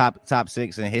top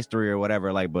 6 in history or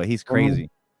whatever. Like, but he's crazy.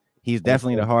 He's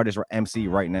definitely the hardest MC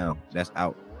right now that's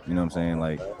out. You know what I'm saying?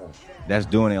 Like, that's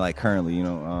doing it like currently. You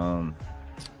know,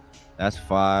 that's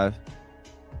 5.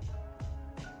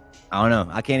 I don't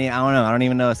know. I don't know. I don't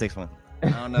even know a 6th one. I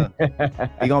don't know.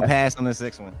 We gonna pass on the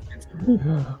 6th one.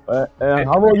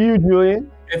 How about you, Julian?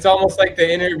 It's almost like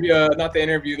the interview, not the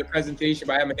interview, the presentation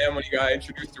by Eminem when he got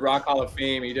introduced to Rock Hall of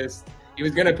Fame. He was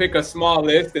gonna pick a small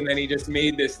list, and then he just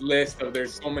made this list of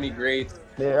there's so many greats.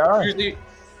 There are.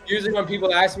 Usually when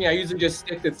people ask me, I usually just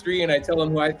stick to 3, and I tell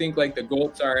them who I think like the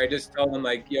GOATs are. I just tell them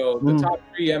like, yo, the top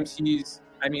 3 MCs.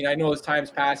 I mean, I know as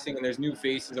time's passing and there's new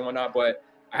faces and whatnot, but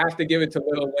I have to give it to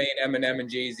Lil Wayne, Eminem, and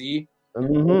Jay-Z.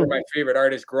 They're my favorite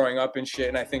artists growing up and shit,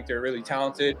 and I think they're really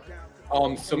talented.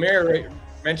 Samir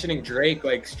mentioning Drake,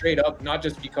 like straight up, not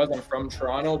just because I'm from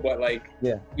Toronto, but like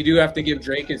we do have to give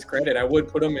Drake his credit. I would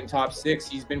put him in top 6.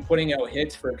 He's been putting out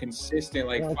hits for a consistent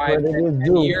like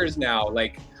 5-10 years now.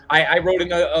 Like I wrote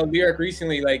in a lyric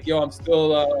recently, like, yo, I'm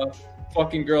still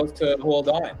fucking girls to hold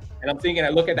on. And I'm thinking, I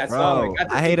look at that song. Like,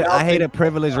 I hate a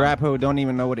privileged rapper who don't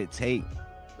even know what it takes.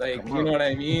 Like, you know what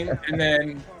I mean? And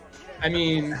then, I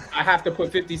mean, I have to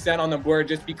put 50 Cent on the board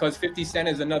just because 50 Cent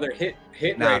is another hit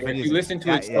writer. If you listen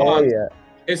to his songs,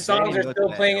 his songs are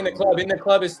still playing in the club. In the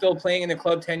Club is still playing in the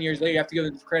club 10 years later. You have to give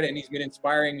him credit, and he's been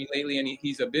inspiring me lately, and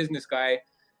he's a business guy.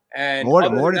 And more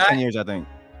than 10 years, I think.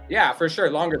 Yeah, for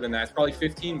sure. Longer than that. It's probably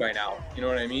 15 by now. You know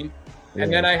what I mean? Yeah.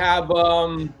 And then I have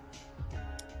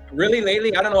really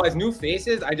lately, I don't know, as new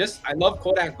faces, I love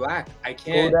Kodak Black. I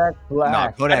can't. Kodak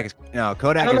Black. Kodak.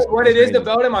 I don't know what it is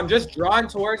about him. I'm just drawn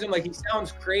towards him. Like, he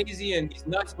sounds crazy and he's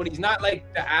nuts, but he's not like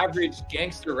the average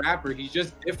gangster rapper. He's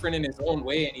just different in his own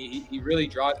way, and he really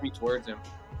draws me towards him.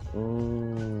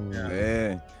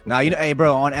 Yeah. Now, you know, hey,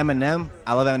 bro, on Eminem,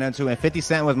 I love Eminem too. And 50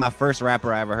 Cent was my first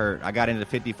rapper I ever heard. I got into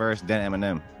 50 first, then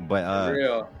Eminem. But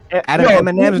out of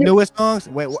Eminem's newest songs,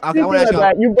 wait, I want to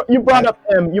ask you brought up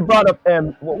M. You brought up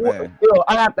M.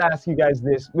 I have to ask you guys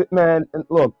this, man.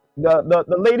 Look,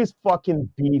 the latest fucking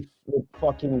beef with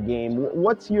fucking Game.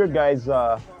 What's your guys?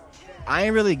 I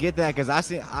ain't really get that because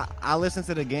I listened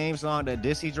to the Game song, the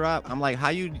diss he dropped. I'm like, how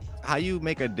you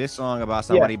make a diss song about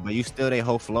somebody, but you still they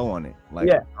whole flow on it? Like,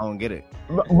 I don't get it.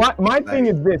 My thing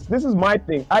is this. This is my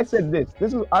thing. I said this.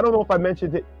 I don't know if I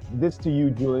mentioned this to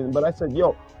you, Julian, but I said,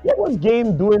 yo, what was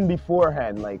Game doing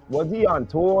beforehand? Like, was he on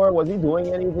tour? Was he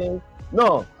doing anything?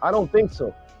 No, I don't think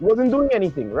so. He wasn't doing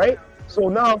anything, right? So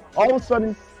now, all of a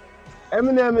sudden,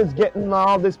 Eminem is getting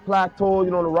all this plateau, you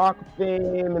know, the Rock of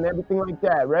Fame and everything like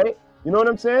that, right? You know what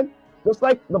I'm saying? Just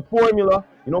like the formula,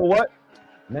 you know what?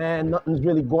 Man, nothing's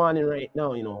really going on right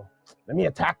now, you know. Let me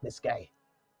attack this guy.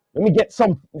 Let me get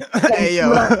some hey,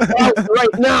 yo. out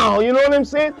right now. You know what I'm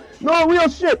saying? No, real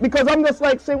shit. Because I'm just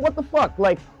like saying, what the fuck?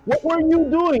 Like, what were you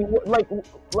doing? Like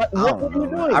what were you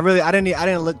doing? I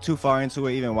didn't look too far into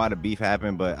it, even why the beef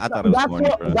happened. But I thought it was funny,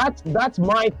 bro. That's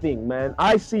my thing, man.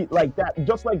 I see it like that.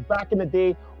 Just like back in the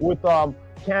day with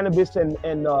Cannabis and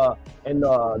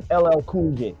LL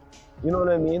Cool J. You know what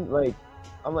I mean? Like,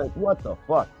 I'm like, what the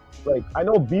fuck? Like, I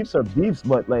know beefs are beefs,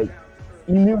 but like,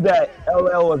 you knew that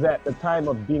LL was at the time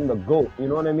of being the GOAT. You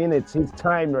know what I mean? It's his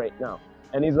time right now.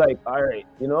 And he's like, all right,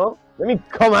 you know, let me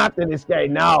come after this guy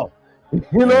now. You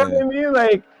know what I mean?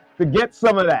 Like, to get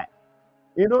some of that.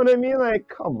 You know what I mean? Like,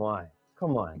 come on.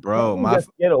 Bro, just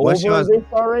get over this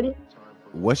already?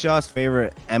 What's y'all's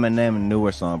favorite Eminem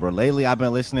newer song, bro? Lately, I've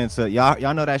been listening to,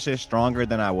 y'all know that shit Stronger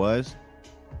Than I Was?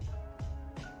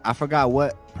 I forgot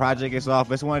what project it's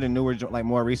off. It's one of the newer, like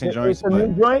more recent joints. It's a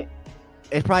new joint?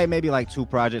 It's probably maybe like 2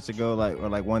 projects ago, like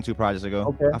 1-2 projects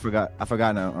ago. Okay. I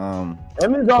forgot now.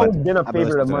 Eminem's always been a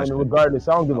favorite of mine, regardless.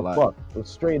 I don't give a fuck.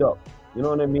 It's straight up. You know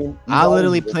what I mean? I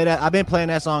literally play that. I've been playing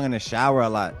that song in the shower a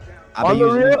lot. On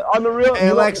the real. Hey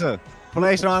Alexa,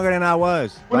 play Stronger Than I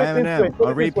Was by Eminem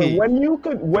on repeat. When you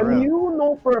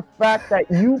know for a fact that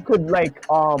you could like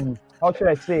how should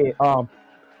I say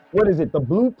what is it? The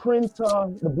Blueprint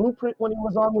when he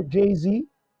was on with Jay-Z,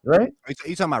 right?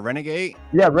 You talking about Renegade?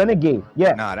 Yeah, Renegade.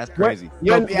 Yeah. Nah, that's crazy.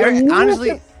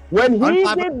 Honestly, when he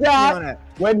did that,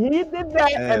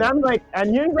 yeah. and I'm like,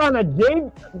 and he's on a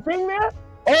Jay thing there.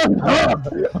 Oh no!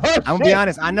 I'm gonna be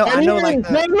honest. I know.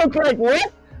 Jay look like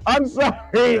what? I'm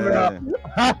sorry, bro.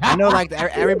 I know, like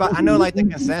everybody. I know, like the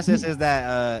consensus is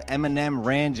that Eminem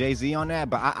ran Jay-Z on that,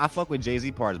 but I fuck with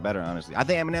Jay-Z parts better, honestly. I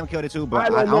think Eminem killed it too,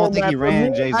 but I don't think he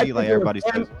ran Jay-Z like everybody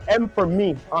says. M for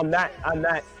me on that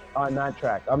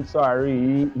track. I'm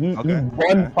sorry, he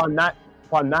won on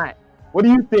that. What do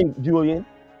you think, Julian?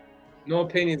 No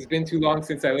opinion. It's been too long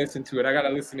since I listened to it. I gotta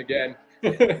listen again.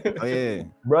 Oh yeah,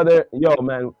 brother. Yo,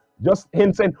 man. Just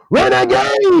him saying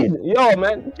 "Renegade." Yo,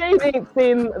 man. Jay ain't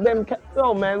saying them.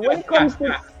 Yo, man. When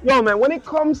it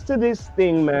comes to this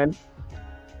thing, man,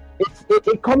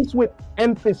 it comes with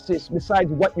emphasis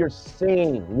besides what you're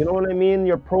saying. You know what I mean?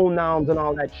 Your pronouns and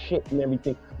all that shit and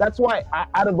everything. That's why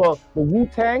out of the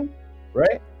Wu-Tang,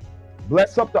 right?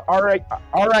 Bless up the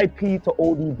R.I.P. to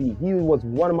ODB. He was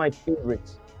one of my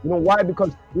favorites. You know why?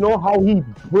 Because you know how he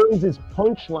brings his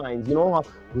punchlines. You know how,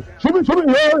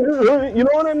 you know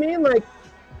what I mean? Like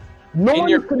no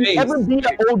one can ever be an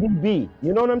ODB.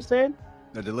 You know what I'm saying?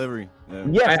 The delivery. Yeah.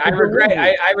 Yes, I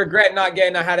regret not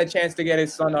getting. I had a chance to get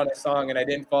his son on a song and I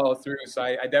didn't follow through. So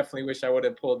I definitely wish I would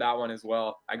have pulled that one as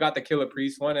well. I got the Killah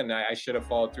Priest one and I should have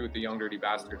followed through with the Young Dirty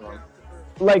Bastard one.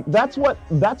 Like that's what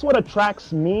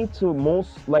attracts me to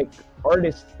most like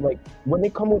artists, like when they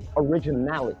come with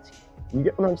originality. You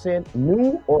get what I'm saying?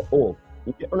 New or old.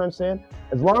 You get what I'm saying?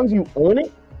 As long as you own it,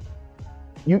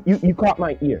 you caught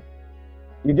my ear.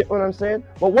 You get what I'm saying?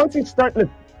 But once you start to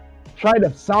try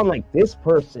to sound like this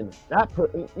person, that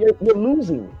person, you're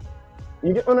losing.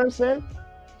 You get what I'm saying?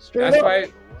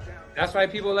 That's why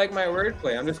people like my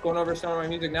wordplay. I'm just going over some of my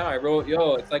music now. I wrote,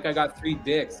 yo, it's like I got 3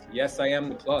 dicks. Yes, I am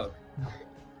the plug.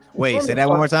 Wait, say that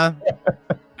one more time.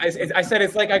 I said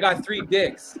it's like I got 3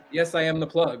 dicks. Yes, I am the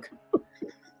plug.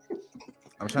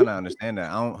 I'm trying to understand that.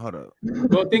 Hold up.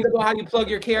 Bro, think about how you plug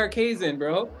your KRKs in,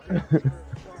 bro.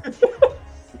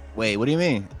 Wait, what do you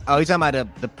mean? Oh, you talking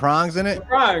about the prongs in it? The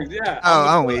prongs, yeah. Oh,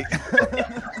 I'm weak.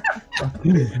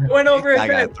 Went over it. I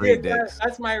got 3 dicks.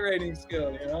 That's my rating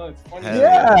skill, you know? It's funny.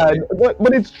 Yeah,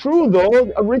 but it's true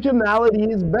though. Originality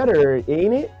is better,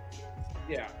 ain't it?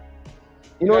 Yeah.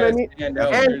 You know what I mean?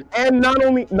 And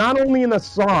not only in a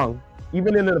song,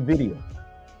 even in a video.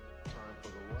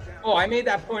 Oh, I made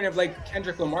that point of like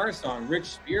Kendrick Lamar's song, Rich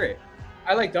Spirit.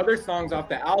 I liked other songs off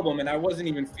the album and I wasn't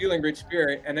even feeling Rich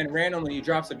Spirit. And then randomly he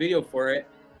drops a video for it.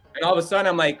 And all of a sudden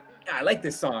I'm like, yeah, I like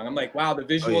this song. I'm like, wow, the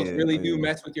visuals really do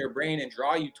mess with your brain and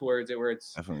draw you towards it where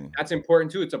that's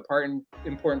important too. It's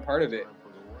important part of it.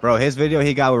 Bro, his video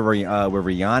he got with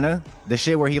Rihanna, the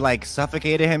shit where he like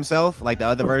suffocated himself, like the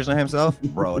other version of himself.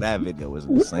 Bro, that video was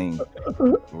insane.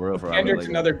 For real, Kendrick's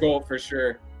another goal for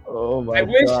sure. Oh my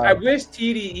God. I wish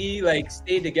TDE like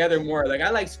stayed together more. Like I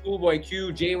like Schoolboy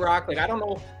Q, J-Rock. Like I don't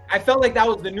know. I felt like that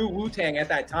was the new Wu-Tang at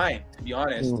that time, to be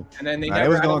honest. And then they never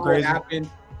was going crazy. What happened.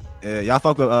 Y'all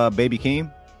fuck with Baby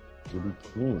Keem? Baby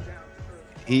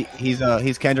Keem.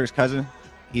 He's Kendrick's cousin.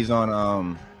 He's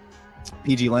on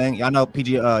PG Lang. Y'all know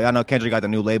Kendrick got the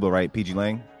new label, right? PG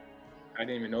Lang. I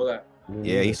didn't even know that.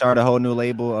 Yeah, he started a whole new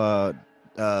label.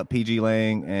 PG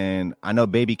Lang, and I know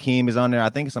Baby Keem is on there. I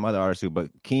think some other artists too,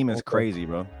 but Keem is crazy,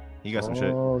 bro. He got some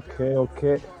shit.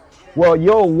 Okay. Well,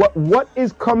 yo, what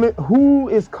is coming? Who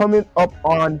is coming up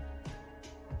on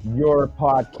your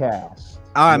podcast?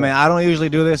 All right, man. I don't usually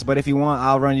do this, but if you want,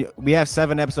 I'll run you. We have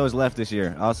 7 episodes left this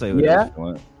year. I'll say what if you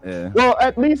want. Yeah. Well,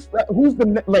 at least who's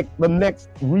the next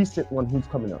recent one? Who's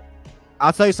coming up?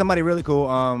 I'll tell you somebody really cool.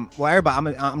 Well, everybody.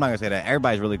 I'm not gonna say that.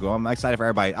 Everybody's really cool. I'm excited for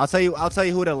everybody. I'll tell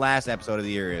you who the last episode of the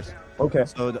year is. Okay.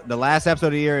 So the last episode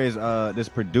of the year is this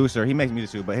producer. He makes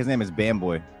music too, but his name is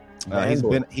Bamboy.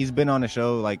 He's been on the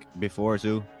show like before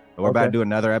too. But we're about to do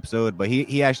another episode. But he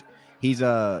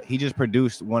just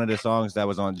produced one of the songs that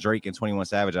was on Drake and 21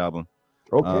 Savage album.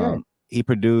 Okay. He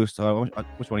produced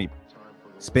which one?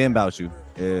 Spin About You.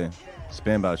 Yeah.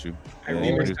 Spin About You. I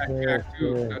remember that track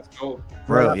too. That's dope.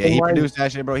 Bro, yeah, he produced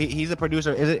that shit, bro. He's a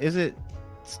producer. Is it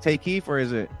Tay Keith or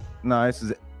is it? No, this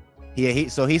is it. Yeah,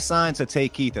 so he signed to Tay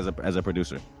Keith as a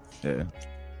producer. Yeah.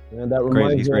 Yeah, that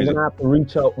reminds me. I'm gonna have to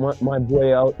reach out my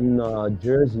boy out in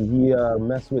Jersey. He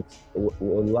messed with a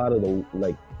lot of the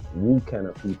like Wu kind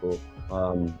of people.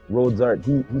 Rhodes Art.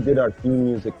 He did our theme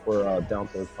music for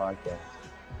Downstairs Podcast.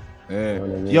 Yeah. You know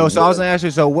what I mean? Yo, so I was gonna ask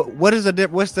you. So what is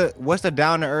what's the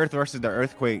down to earth versus the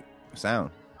earthquake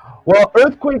sound? Well,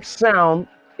 earthquake sound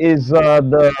is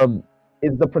the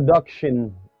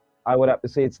production. I would have to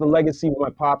say it's the legacy. My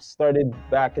pops started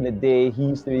back in the day. He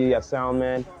used to be a sound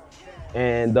man,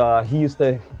 and he used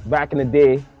to back in the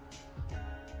day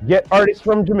get artists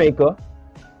from Jamaica,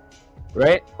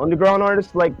 right? Underground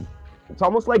artists, like it's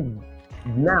almost like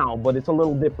now, but it's a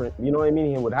little different. You know what I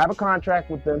mean? He would have a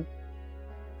contract with them.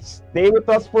 stay with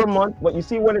us for a month. But you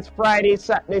see, when it's Friday,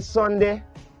 Saturday, Sunday,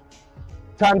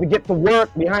 time to get to work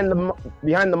behind the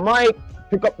mic,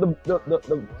 pick up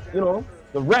the you know,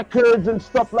 the records and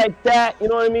stuff like that. You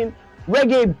know what I mean?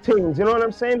 Reggae things. You know what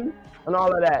I'm saying? And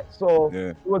all of that. So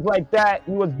it was like that.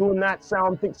 He was doing that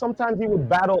sound thing. Sometimes he would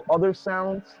battle other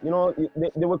sounds. You know,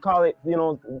 they would call it, you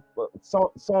know,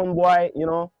 sound boy. You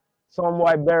know, sound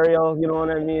boy burial. You know what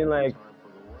I mean? Like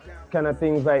kind of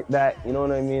things like that. You know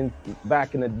what I mean?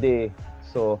 Back in the day.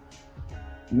 So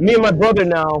me and my brother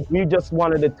now, we just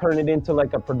wanted to turn it into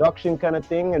like a production kind of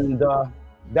thing, and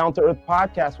Down to Earth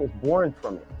podcast was born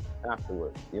from it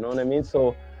afterwards. You know what I mean?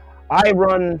 So I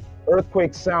run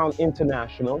Earthquake Sound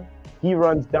International. He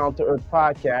runs Down to Earth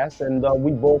podcast, and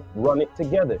we both run it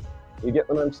together. You get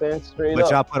what I'm saying? Straight up.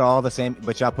 But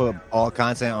y'all put all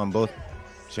content on both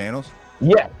channels?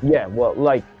 Yeah. Well,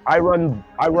 like I run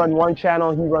one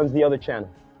channel, he runs the other channel.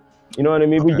 You know what I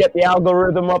mean? Okay. We get the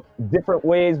algorithm up different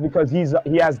ways because he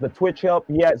has the Twitch help.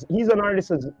 He's an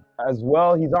artist as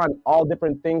well. He's on all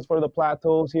different things for the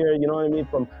plateaus here. You know what I mean?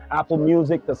 From Apple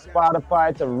Music to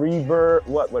Spotify to Reverb,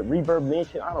 what Reverb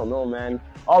Nation? I don't know, man.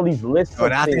 All these lists. Of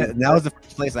things. That was the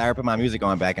first place I ever put my music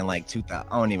on back in like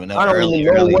 2000. I don't even know. I don't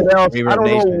even know what else.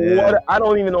 I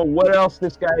don't even know what else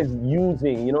this guy is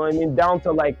using. You know what I mean? Down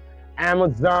to like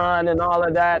Amazon and all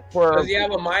of that. Does he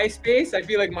have a MySpace? I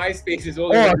feel like MySpace is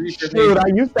older. Oh, shoot, I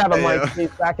used to have a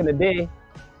MySpace back in the day.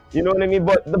 You know what I mean?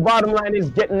 But the bottom line is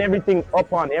getting everything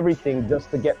up on everything just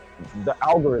to get the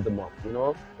algorithm up, you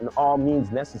know, and all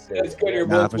means necessary. That's good. You're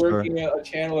both working a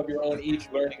channel of your own, each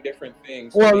learning different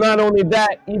things. Well, not only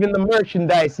that, even the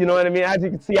merchandise, you know what I mean? As you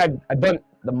can see, I've done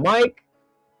the mic,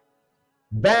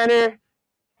 banner,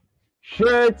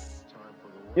 shirts,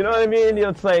 you know what I mean?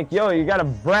 It's like, yo, you got to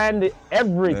brand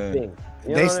everything.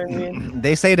 You know what I mean?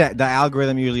 They say that the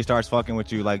algorithm usually starts fucking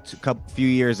with you like few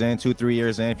years in, 2-3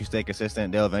 years in. If you stay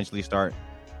consistent, they'll eventually start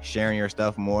sharing your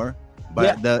stuff more.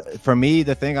 But for me,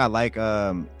 the thing I like,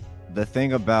 the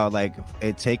thing about like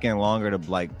it taking longer to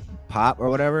like pop or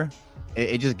whatever,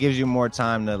 it just gives you more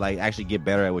time to like actually get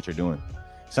better at what you're doing.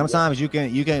 Sometimes you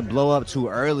can blow up too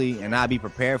early and not be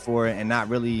prepared for it and not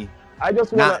really. You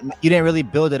didn't really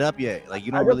build it up yet. Like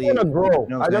you don't really. I just want to grow. You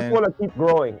know I just want to keep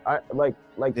growing.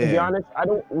 To be honest, I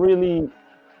don't really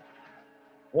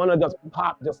want to just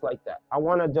pop just like that. I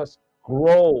want to just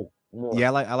grow more.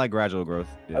 Yeah, I like gradual growth.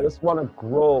 Yeah. I just want to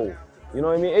grow. You know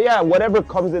what I mean? Yeah, whatever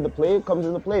comes into play, it comes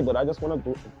into play. But I just want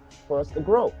for us to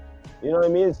grow. You know what I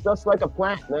mean? It's just like a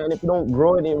plant, man. If you don't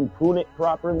grow it and prune it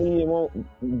properly, you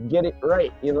won't get it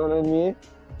right. You know what I mean?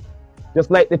 Just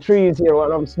like the trees here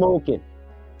while I'm smoking.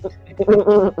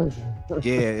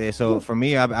 Yeah, so for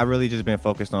me, I've really just been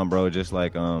focused on, bro, just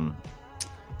like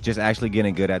just actually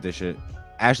getting good at this shit,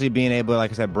 actually being able,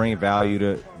 like I said, bring value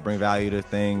to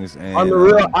things. And on the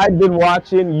real, I've been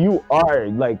watching. You are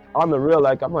like on the real,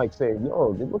 like I'm like saying,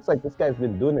 yo, it looks like this guy's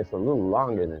been doing this a little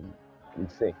longer than you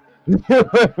think. You know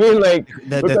what I mean? Like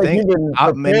the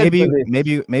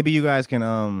thing, maybe you guys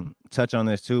can touch on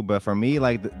this too, but for me,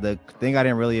 like the thing I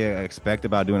didn't really expect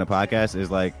about doing a podcast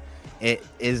is like it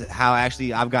is how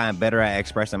actually I've gotten better at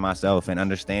expressing myself and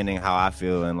understanding how I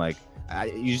feel, and like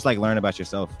you just like learn about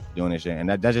yourself doing this shit, and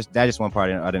that's just one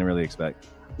part I didn't really expect.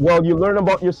 Well, you learn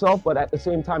about yourself, but at the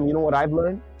same time, you know what I've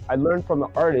learned? I learned from the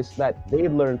artists that they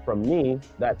learned from me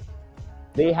that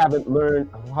they haven't learned.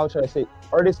 How should I say?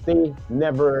 Artists they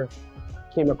never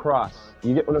came across.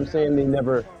 You get what I'm saying? They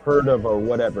never heard of or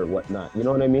whatnot. You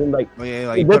know what I mean? Like,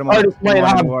 like put them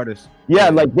on artists. Yeah,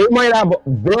 like they might have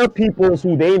their peoples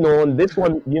who they know, and this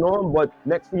one, you know. But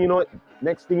next thing you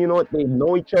know, they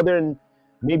know each other, and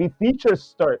maybe features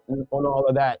start on all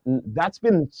of that. And that's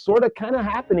been sort of kind of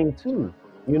happening too.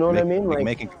 You know what I mean? Like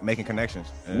making connections,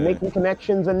 making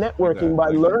connections and networking by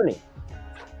learning.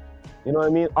 You know what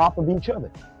I mean? Off of each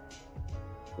other.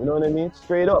 You know what I mean?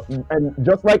 Straight up. And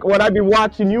just like when I be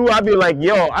watching you, I be like,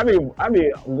 yo, I mean,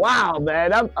 wow,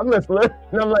 man. I'm just learning.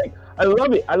 I'm like, I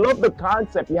love it. I love the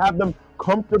concept. You have them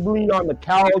comfortably on the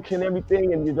couch and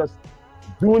everything, and you're just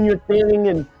doing your thing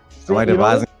and like the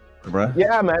Bosnia, bro.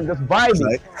 Yeah, man, just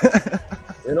vibing.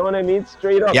 You know what I mean?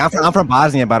 Straight up. Yeah, I'm from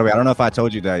Bosnia, by the way. I don't know if I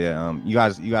told you that yet.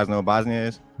 You guys know what Bosnia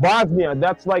is? Bosnia,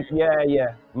 that's like,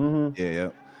 yeah. Mm-hmm. Yeah.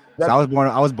 So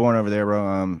I was born over there,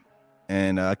 bro.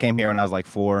 And I came here when I was like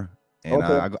 4, and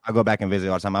I go back and visit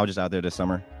all the time. I was just out there this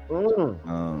summer.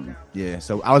 Yeah,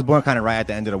 so I was born kind of right at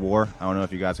the end of the war. I don't know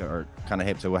if you guys are kind of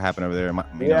hip to what happened over there. You know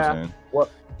what I'm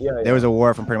saying? There was a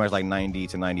war from pretty much like 90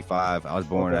 to 95. I was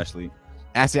born actually,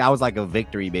 I was like a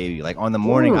victory baby. Like on the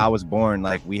morning I was born,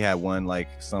 like we had won like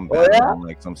some battle in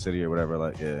like some city or whatever.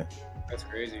 Like That's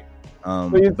crazy.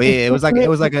 So you But yeah, it was like speak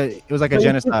a so you speak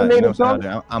genocide. the You know native what I'm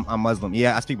tongue? saying? I'm Muslim.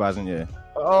 Yeah, I speak Bosnian. Yeah.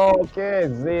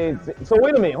 Okay, so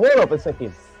wait a minute, hold up a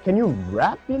second. Can you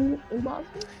rap in Bosnian?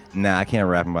 Nah, I can't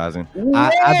rap in Bosnian.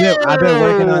 I've been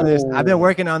working on this. I've been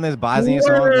working on this Bosnian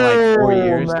song for like 4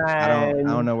 years. I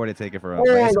don't know where to take it from. But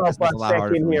Hold it's up a a lot harder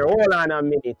for second me. here. Hold on a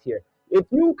minute here. If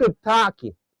you could talk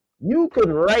it, you could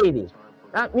write it.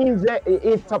 That means that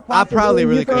it's a possibility probably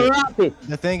really you can could. rap it.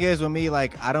 The thing is with me,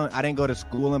 like I didn't go to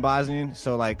school in Bosnian,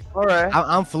 so like All right.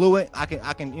 I'm fluent. I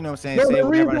can you know what I'm saying, No, say the whatever,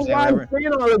 reason understand why whatever. I'm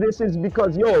saying all of this is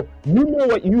because, yo, you know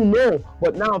what you know,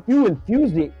 but now if you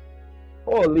infuse it,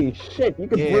 holy shit, you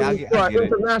could Yeah, bring I it get- to I our get it.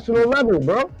 international level,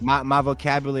 bro. My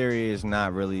vocabulary is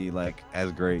not really like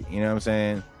as great. You know what I'm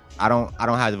saying? I don't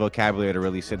have the vocabulary to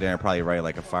really sit there and probably write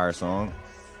like a fire song.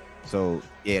 So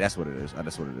yeah, that's what it is.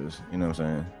 That's what it is. You know what I'm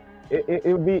saying?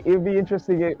 It'd be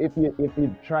interesting if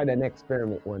you tried an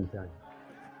experiment one time.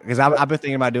 Because I've been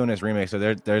thinking about doing this remix. So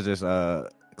there's this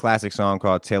classic song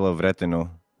called Telo Vreteno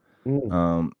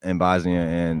in Bosnia,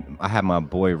 and I had my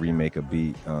boy remake a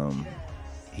beat.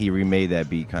 He remade that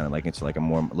beat kind of like into like a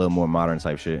little more modern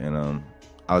type shit, and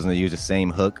I was gonna use the same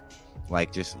hook,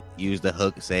 like just use the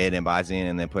hook, say it in Bosnian,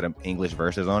 and then put English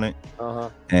verses on it.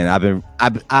 And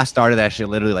I started that shit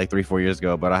literally like 3-4 years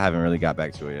ago, but I haven't really got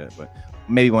back to it yet. But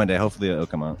maybe one day, hopefully it'll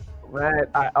come out. Man,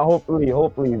 I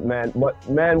hopefully, man. But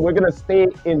man, we're gonna stay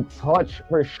in touch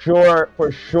for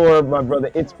sure, my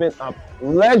brother. It's been a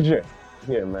pleasure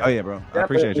here, man. Oh yeah, bro. I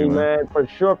appreciate you, man. For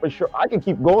sure. I can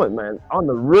keep going, man. On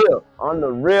the real.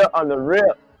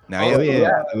 Now,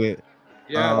 yeah.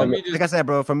 Let me just, Like I said,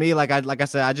 bro. For me, like I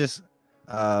said, I just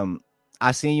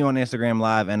I seen you on Instagram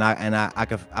Live, and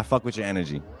I fuck with your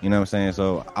energy. You know what I'm saying?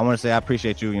 So I want to say I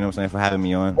appreciate you. You know what I'm saying, for having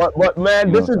me on. But man,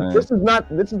 You know this what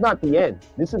I'm is not the end.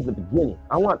 This is the beginning.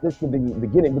 I want this to be the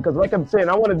beginning because, like I'm saying,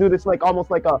 I want to do this like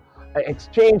almost like a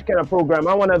exchange kind of program.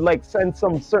 I want to like send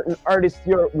some certain artists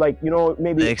your like, you know,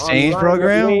 maybe The exchange online,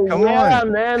 program? maybe, Come yeah,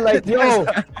 on. man. Like yo,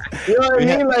 you know what I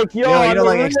mean? Like yo, you know,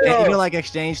 like real. you know, like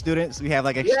exchange students. We have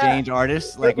like exchange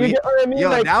artists. Like you get what I mean? yo,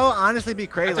 Like, that would honestly be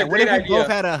crazy. That's a Like, what if we great idea. both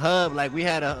had a hub? Like, we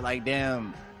had a like,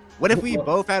 damn. What if we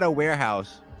both had a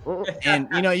warehouse? And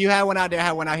you know, you had one out there,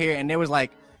 had one out here, and there was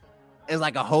like, it's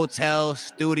like a hotel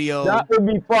studio, that would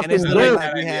be and fucking it's literally good.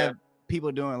 like we idea. have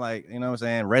people doing like, you know what I'm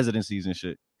saying, residencies and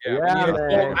shit. yeah, Yeah, we need- man.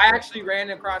 well, I actually ran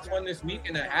across one this week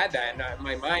and I had that, and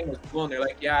my mind was blown. They're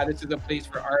like, yeah, this is a place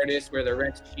for artists where the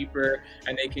rent's cheaper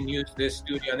and they can use this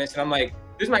studio and this. And I'm like,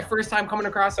 this is my first time coming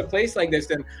across a place like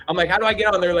this. And I'm like, how do I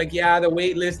get on? They're like, yeah, the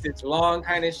wait list, it's long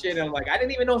kind of shit. And I'm like, I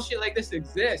didn't even know shit like this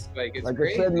exists. Like, it's Like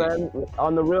crazy. I said, man,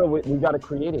 on the real, we gotta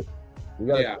create it. We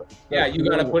gotta, Yeah, you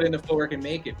got to put in the footwork and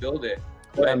make it, build it.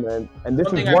 Yeah, man. And this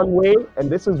One is thing one way, and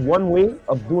this is one way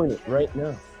of doing it right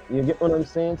now. You get what I'm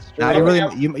saying? Straight Now, up. you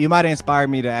really, you might inspire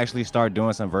me to actually start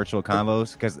doing some virtual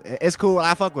convos because it's cool.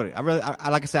 I fuck with it. I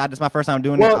like I said, this is my first time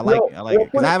doing it. I like it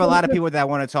because I have a lot of people that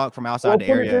want to talk from outside the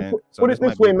area. Put it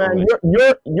this way, man.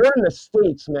 You're in the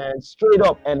States, man, straight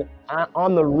up, and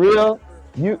on the real,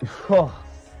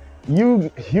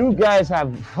 you guys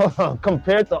have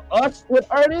compared to us with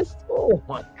artists. Oh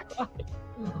my god.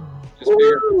 Just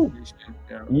bigger Woo. competition,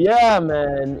 yeah. Yeah,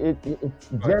 man, it's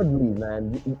deadly,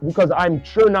 man. Because I'm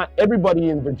sure not everybody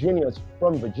in Virginia is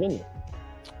from Virginia.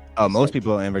 Oh, most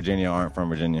people in Virginia aren't from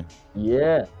Virginia.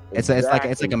 Yeah, It's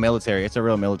like a military. It's a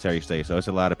real military state. So it's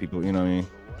a lot of people. You know what I mean?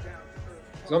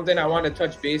 Something I want to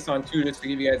touch base on too, just to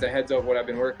give you guys a heads up what I've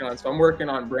been working on. So I'm working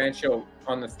on Branch Out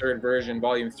on the 3rd version,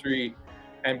 volume 3.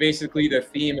 And basically the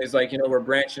theme is like, you know, we're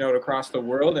branching out across the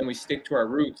world and we stick to our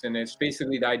roots. And it's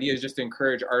basically the idea is just to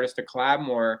encourage artists to collab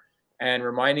more and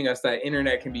reminding us that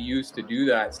internet can be used to do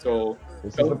that. So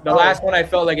the last one, I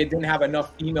felt like it didn't have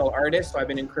enough female artists. So I've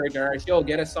been encouraging artists, yo,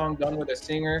 get a song done with a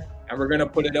singer and we're going to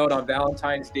put it out on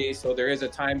Valentine's Day. So there is a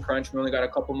time crunch. We only got a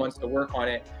couple months to work on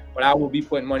it, but I will be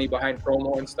putting money behind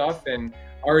promo and stuff. And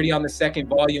already on the 2nd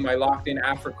volume, I locked in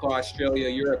Africa, Australia,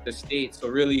 Europe, the States. So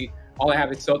really, all I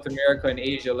have is South America and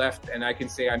Asia left, and I can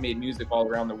say I made music all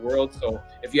around the world. So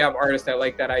if you have artists that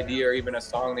like that idea or even a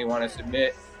song they want to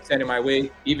submit, send it my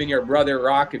way. Even your brother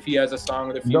Rock, if he has a song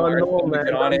with a few artists,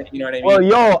 get on it. You know what I mean? Well,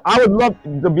 yo, I would love,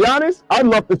 to be honest, I'd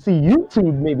love to see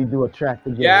YouTube maybe do a track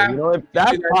together. Yeah, you know, if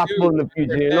that's possible in the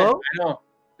future, you know? I know.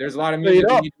 There's a lot of music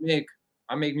we need to make.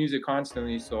 I make music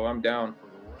constantly, so I'm down.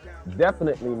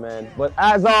 Definitely, man. But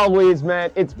as always,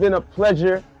 man, it's been a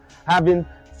pleasure having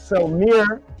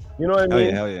Selmir. You know what I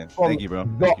mean? Hell yeah. From Thank you, bro.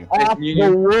 The Thank you. Off the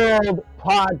World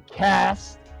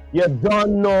podcast. You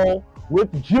done know with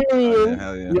Julian.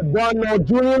 Hell yeah. You done know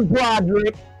Julian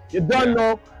Broderick. You done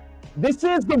know This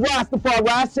is the Rastafari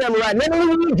Last Samurai. Let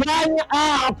me guide your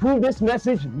eye. I'll prove this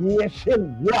message.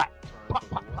 Mission what?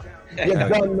 You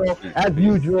don't know. As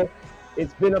usual,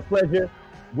 it's been a pleasure.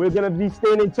 We're gonna be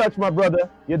staying in touch, my brother.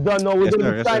 You don't know. We're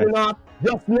gonna be signing off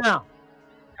just now.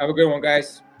 Have a good one,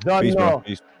 guys. Don't Peace, know. bro.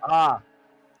 Peace.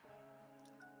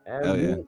 And